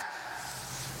that,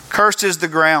 cursed is the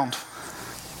ground.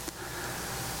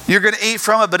 You're going to eat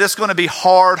from it, but it's going to be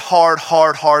hard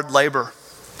labor.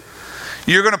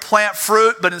 You're going to plant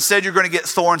fruit, but instead you're going to get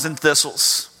thorns and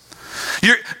thistles.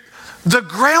 The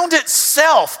ground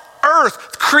itself,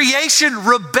 earth, creation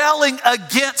rebelling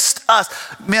against us.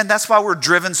 Man, that's why we're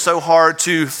driven so hard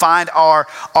to find our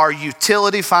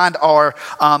utility, find our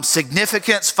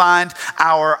significance, find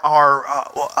our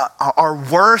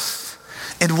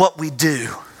worth in what we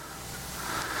do,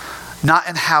 not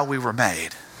in how we were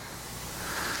made.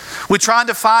 We're trying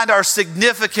to find our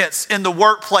significance in the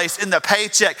workplace, in the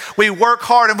paycheck. We work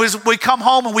hard and we come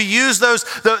home and we use those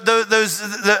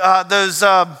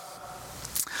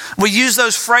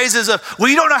phrases of, well,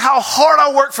 you don't know how hard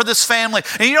I work for this family,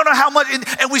 and you don't know how much,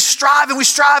 and we strive and we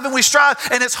strive and we strive,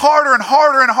 and it's harder and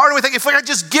harder and harder. We think, if I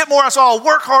just get more, so I'll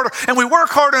work harder, and we work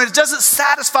harder, and it doesn't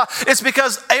satisfy. It's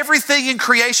because everything in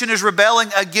creation is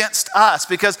rebelling against us,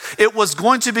 because it was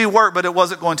going to be work, but it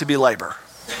wasn't going to be labor.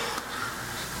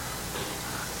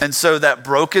 And so that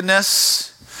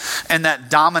brokenness and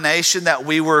that domination that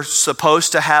we were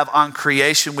supposed to have on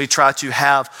creation, we try to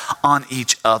have on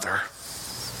each other.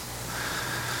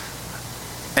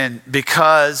 And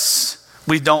because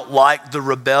we don't like the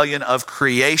rebellion of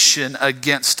creation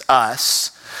against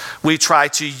us, we try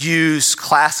to use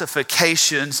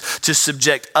classifications to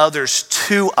subject others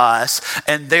to us,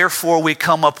 and therefore we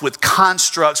come up with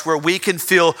constructs where we can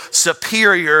feel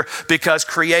superior because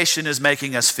creation is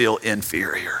making us feel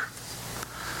inferior.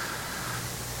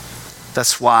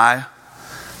 That's why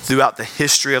throughout the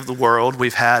history of the world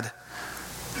we've had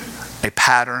a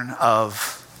pattern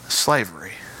of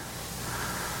slavery.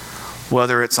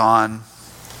 Whether it's on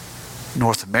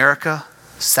North America,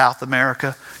 South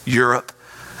America, Europe,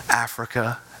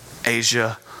 Africa,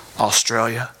 Asia,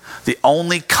 Australia. The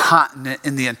only continent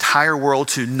in the entire world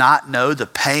to not know the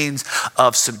pains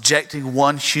of subjecting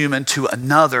one human to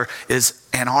another is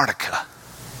Antarctica.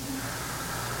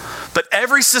 But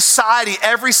every society,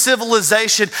 every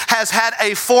civilization has had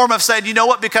a form of saying, you know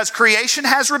what, because creation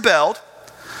has rebelled,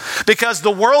 because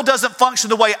the world doesn't function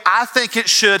the way I think it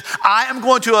should, I am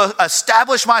going to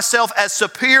establish myself as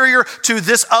superior to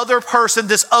this other person,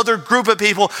 this other group of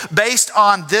people, based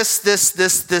on this,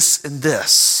 and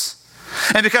this.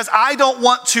 And because I don't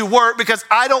want to work, because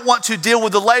I don't want to deal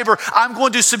with the labor, I'm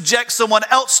going to subject someone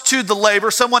else to the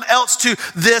labor, someone else to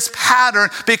this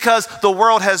pattern, because the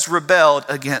world has rebelled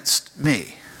against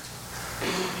me.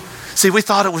 See, we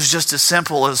thought it was just as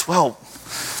simple as, well,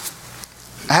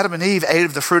 Adam and Eve ate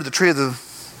of the fruit of the tree of the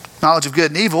knowledge of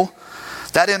good and evil.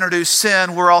 That introduced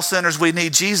sin. We're all sinners. We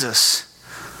need Jesus.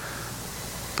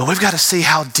 But we've got to see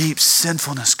how deep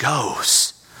sinfulness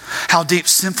goes, how deep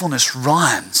sinfulness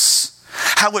runs,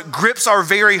 how it grips our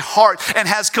very heart and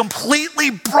has completely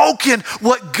broken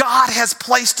what God has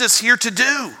placed us here to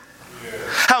do.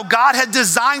 How God had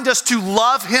designed us to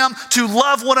love Him, to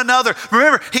love one another.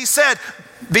 Remember, He said,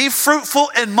 be fruitful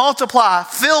and multiply,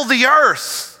 fill the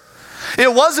earth.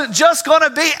 It wasn't just going to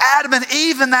be Adam and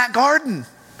Eve in that garden.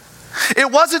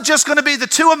 It wasn't just going to be the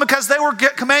two of them, because they were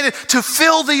commanded to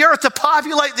fill the earth, to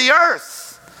populate the earth.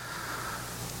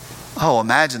 Oh,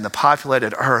 imagine the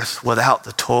populated earth without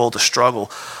the toil, the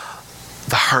struggle,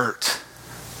 the hurt.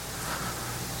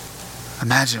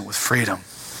 Imagine it with freedom.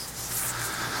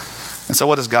 And so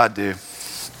what does God do?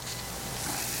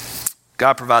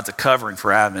 God provides a covering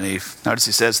for Adam and Eve. Notice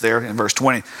He says there in verse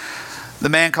 20, the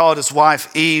man called his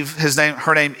wife Eve,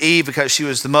 her name Eve, because she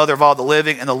was the mother of all the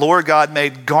living. And the Lord God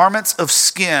made garments of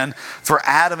skin for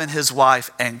Adam and his wife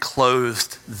and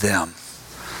clothed them.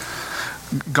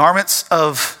 Garments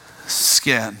of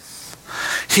skin.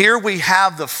 Here we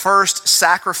have the first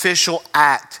sacrificial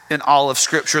act in all of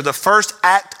Scripture, the first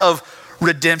act of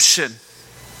redemption.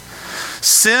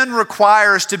 Sin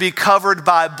requires to be covered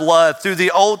by blood. Through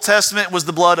the Old Testament, it was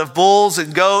the blood of bulls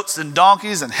and goats and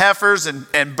donkeys and heifers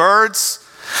and birds.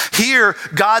 Here,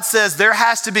 God says there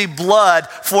has to be blood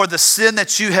for the sin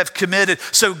that you have committed.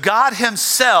 So God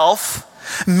Himself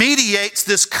mediates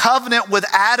this covenant with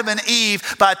Adam and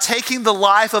Eve by taking the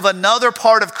life of another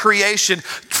part of creation,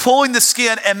 pulling the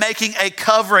skin and making a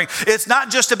covering. It's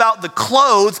not just about the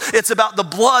clothes, it's about the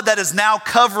blood that is now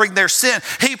covering their sin.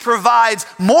 He provides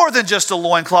more than just a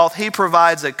loincloth. He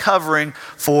provides a covering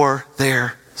for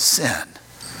their sin.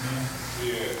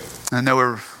 Yeah. I know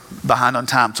we're behind on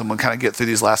time, so I'm going to kind of get through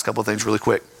these last couple of things really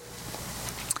quick.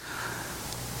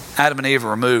 Adam and Eve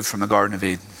are removed from the Garden of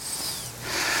Eden.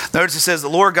 Notice it says, the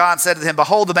Lord God said to him,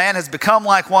 behold, the man has become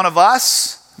like one of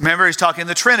us. Remember, he's talking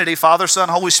the Trinity, Father, Son,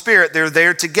 Holy Spirit. They're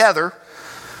there together.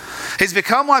 He's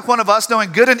become like one of us,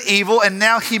 knowing good and evil, and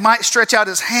now he might stretch out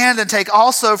his hand and take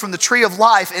also from the tree of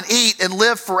life and eat and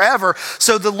live forever.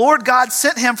 So the Lord God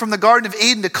sent him from the Garden of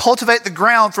Eden to cultivate the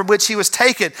ground from which he was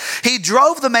taken. He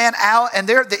drove the man out, and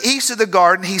there at the east of the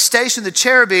garden, he stationed the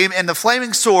cherubim and the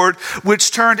flaming sword,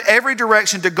 which turned every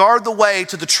direction to guard the way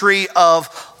to the tree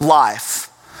of life.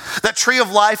 That tree of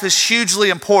life is hugely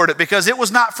important because it was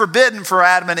not forbidden for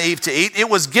Adam and Eve to eat. It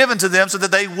was given to them so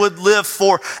that they would live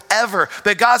forever.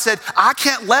 But God said, I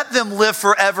can't let them live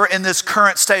forever in this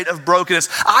current state of brokenness.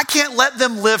 I can't let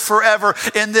them live forever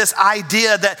in this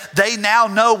idea that they now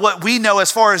know what we know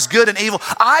as far as good and evil.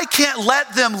 I can't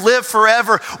let them live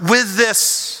forever with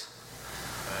this.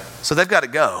 So they've got to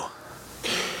go.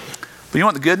 But you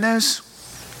want the good news?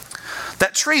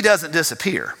 That tree doesn't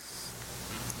disappear.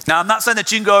 Now, I'm not saying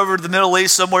that you can go over to the Middle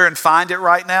East somewhere and find it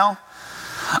right now.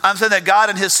 I'm saying that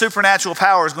God in his supernatural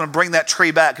power is going to bring that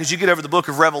tree back, because you get over the book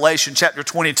of Revelation chapter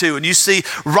 22 and you see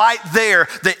right there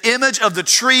the image of the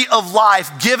tree of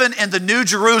life given in the New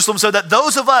Jerusalem, so that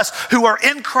those of us who are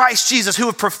in Christ Jesus, who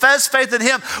have professed faith in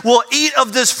him, will eat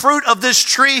of this fruit of this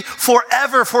tree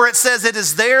forever. For it says it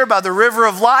is there by the river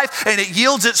of life, and it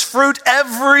yields its fruit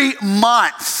every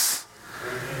month.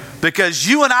 Because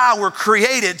you and I were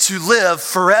created to live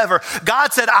forever.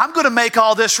 God said, I'm going to make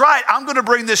all this right. I'm going to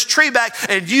bring this tree back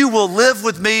and you will live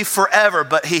with me forever.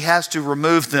 But he has to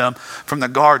remove them from the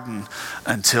garden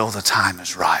until the time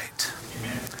is right.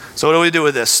 Amen. So what do we do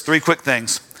with this? 3 quick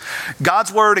things.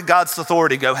 God's word and God's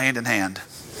authority go hand in hand.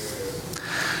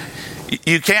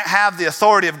 You can't have the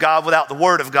authority of God without the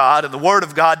word of God. And the word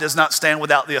of God does not stand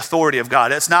without the authority of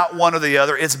God. It's not one or the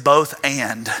other. It's both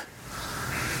and.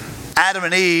 Adam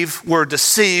and Eve were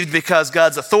deceived because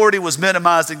God's authority was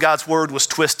minimized and God's word was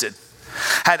twisted.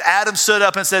 Had Adam stood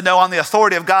up and said, no, on the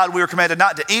authority of God, we were commanded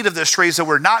not to eat of this tree, so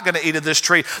we're not going to eat of this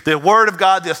tree, the word of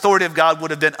God, the authority of God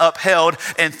would have been upheld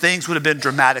and things would have been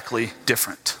dramatically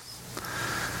different.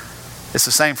 It's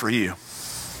the same for you.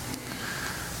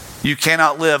 You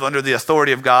cannot live under the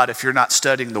authority of God if you're not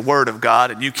studying the word of God,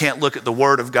 and you can't look at the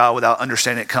word of God without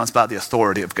understanding it comes by the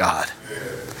authority of God.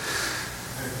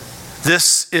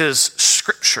 This is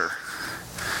scripture.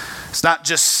 It's not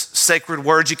just sacred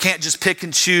words. You can't just pick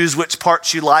and choose which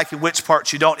parts you like and which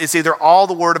parts you don't. It's either all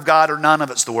the word of God or none of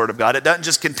it's the word of God. It doesn't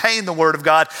just contain the word of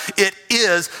God. It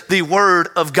is the word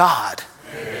of God.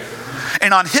 Amen.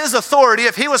 And on his authority,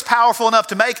 if he was powerful enough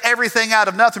to make everything out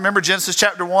of nothing, remember Genesis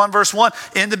chapter 1, verse 1,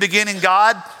 in the beginning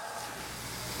God.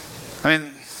 I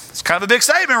mean, it's kind of a big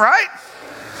statement, right?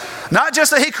 Not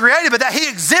just that he created, but that he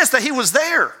exists, that he was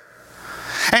there.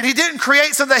 And he didn't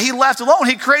create something that he left alone.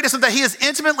 He created something that he is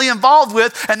intimately involved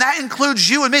with, and that includes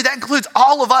you and me. That includes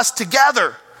all of us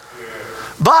together. Yeah.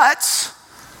 But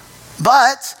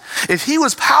if he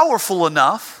was powerful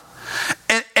enough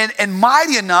and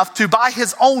mighty enough to, by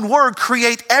his own word,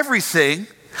 create everything,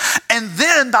 and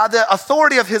then by the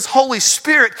authority of his Holy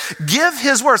Spirit, give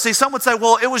his word. See, some would say,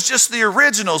 well, it was just the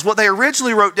originals, what they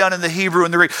originally wrote down in the Hebrew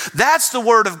and the Greek. That's the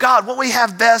word of God. What we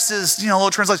have best is, a little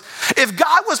translation. If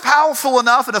God was powerful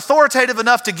enough and authoritative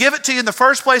enough to give it to you in the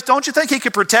first place, don't you think he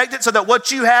could protect it so that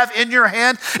what you have in your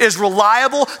hand is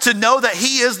reliable, to know that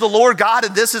he is the Lord God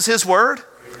and this is his word?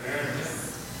 Amen.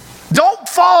 Don't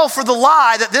fall for the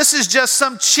lie that this is just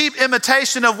some cheap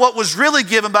imitation of what was really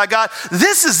given by God.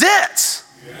 This is it.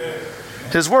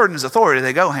 His word and his authority,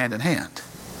 they go hand in hand.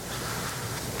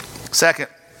 Second,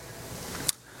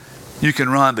 you can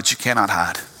run, but you cannot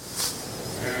hide.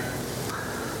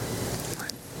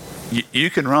 You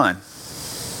can run.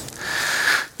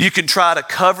 You can try to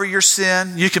cover your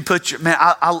sin. You can put your,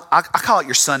 I call it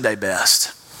your Sunday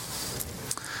best.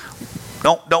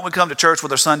 Don't we come to church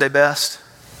with our Sunday best?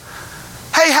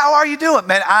 Hey, how are you doing?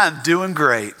 Man, I'm doing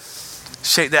great.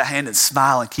 Shake that hand and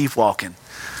smile and keep walking.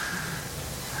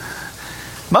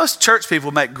 Most church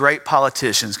people make great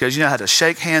politicians because you know how to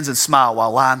shake hands and smile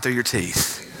while lying through your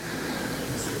teeth.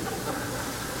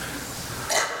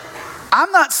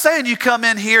 I'm not saying you come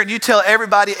in here and you tell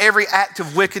everybody every act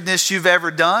of wickedness you've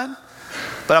ever done,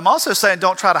 but I'm also saying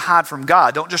don't try to hide from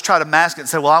God. Don't just try to mask it and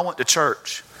say, well, I went to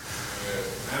church.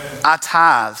 I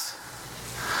tithe.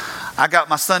 I got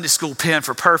my Sunday school pin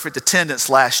for perfect attendance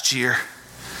last year.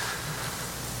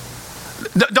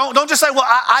 Don't just say, well,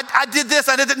 I did this,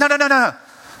 I did that. No.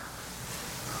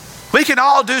 We can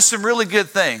all do some really good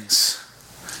things.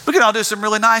 We can all do some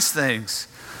really nice things.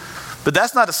 But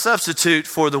that's not a substitute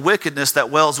for the wickedness that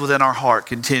wells within our heart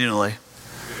continually.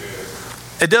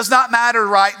 It does not matter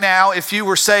right now if you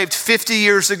were saved 50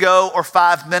 years ago or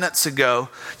 5 minutes ago.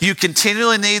 You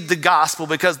continually need the gospel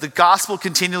because the gospel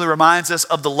continually reminds us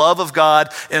of the love of God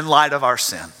in light of our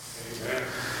sin. Amen.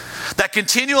 That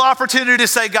continual opportunity to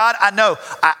say, God, I know,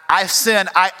 I sin,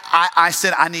 I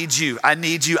sin, I need you, I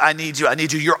need you, I need you, I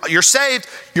need you. You're saved,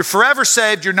 you're forever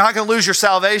saved, you're not going to lose your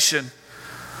salvation.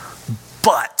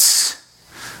 But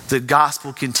the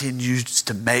gospel continues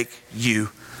to make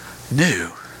you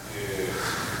new.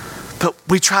 But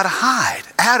we try to hide.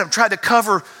 Adam tried to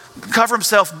cover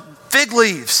himself fig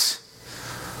leaves.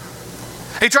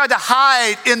 He tried to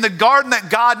hide in the garden that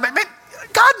God made. Man,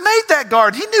 God made that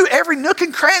garden. He knew every nook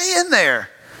and cranny in there.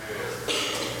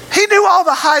 He knew all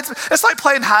the hides. It's like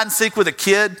playing hide and seek with a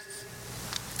kid.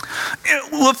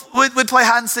 We'd play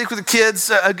hide and seek with the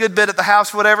kids a good bit at the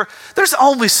house or whatever. There's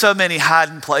only so many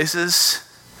hiding places.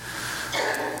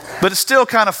 But it's still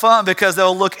kind of fun because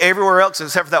they'll look everywhere else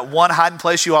except for that one hiding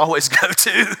place you always go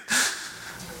to.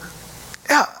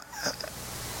 Yeah.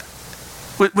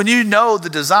 When you know the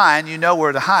design, you know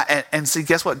where to hide. And see,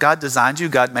 guess what? God designed you,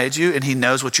 God made you, and he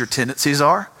knows what your tendencies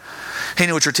are. He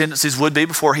knew what your tendencies would be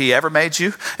before he ever made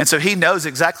you. And so he knows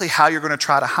exactly how you're going to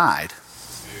try to hide.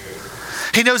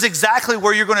 He knows exactly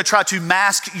where you're going to try to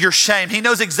mask your shame. He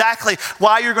knows exactly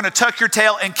why you're going to tuck your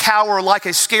tail and cower like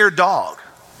a scared dog.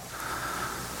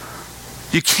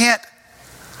 You can't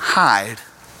hide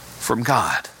from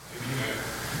God.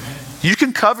 You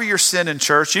can cover your sin in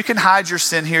church. You can hide your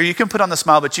sin here. You can put on the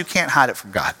smile, but you can't hide it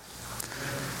from God.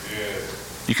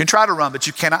 You can try to run, but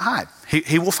you cannot hide.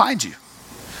 He will find you.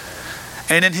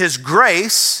 And in his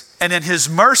grace and in his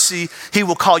mercy, he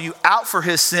will call you out for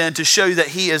his sin to show you that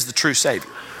he is the true Savior.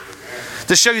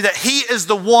 To show you that he is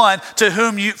the one to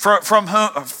whom from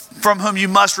whom you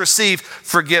must receive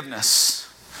forgiveness.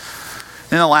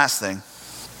 And the last thing.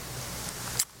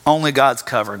 Only God's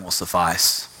covering will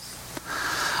suffice.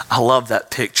 I love that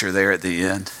picture there at the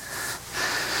end.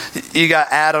 You got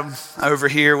Adam over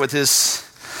here with his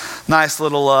nice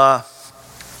little,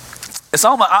 it's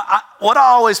almost, what I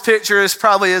always picture is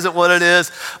probably isn't what it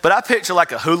is, but I picture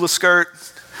like a hula skirt.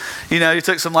 You know, you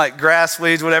took some like grass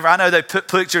weeds, whatever. I know they put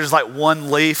pictures like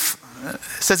one leaf. It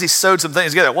says he sewed some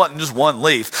things together. It wasn't just one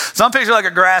leaf. Some picture like a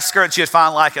grass skirt you'd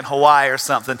find like in Hawaii or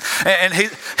something. And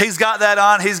he's got that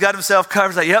on. He's got himself covered.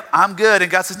 He's like, yep, I'm good. And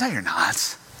God says, no, you're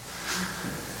not.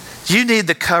 You need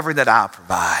the covering that I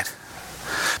provide.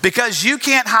 Because you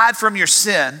can't hide from your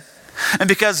sin. And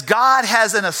because God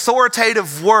has an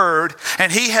authoritative word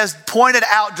and he has pointed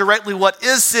out directly what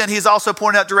is sin, he's also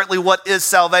pointed out directly what is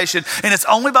salvation. And it's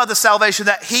only by the salvation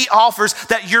that he offers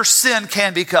that your sin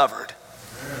can be covered.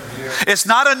 It's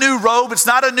not a new robe, it's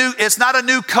not a new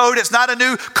coat, it's not a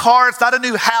new car, it's not a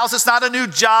new house, it's not a new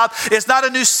job, it's not a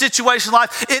new situation in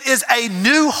life. It is a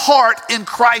new heart in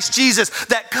Christ Jesus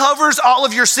that covers all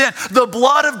of your sin. The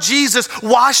blood of Jesus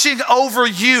washing over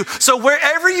you. So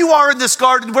wherever you are in this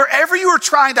garden, wherever you are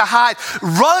trying to hide,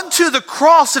 run to the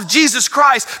cross of Jesus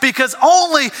Christ because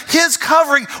only his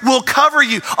covering will cover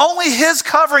you. Only his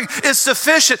covering is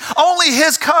sufficient. Only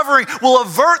his covering will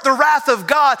avert the wrath of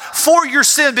God for your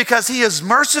sin because he is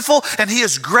merciful and he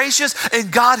is gracious and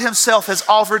God himself has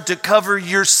offered to cover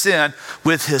your sin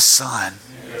with his son.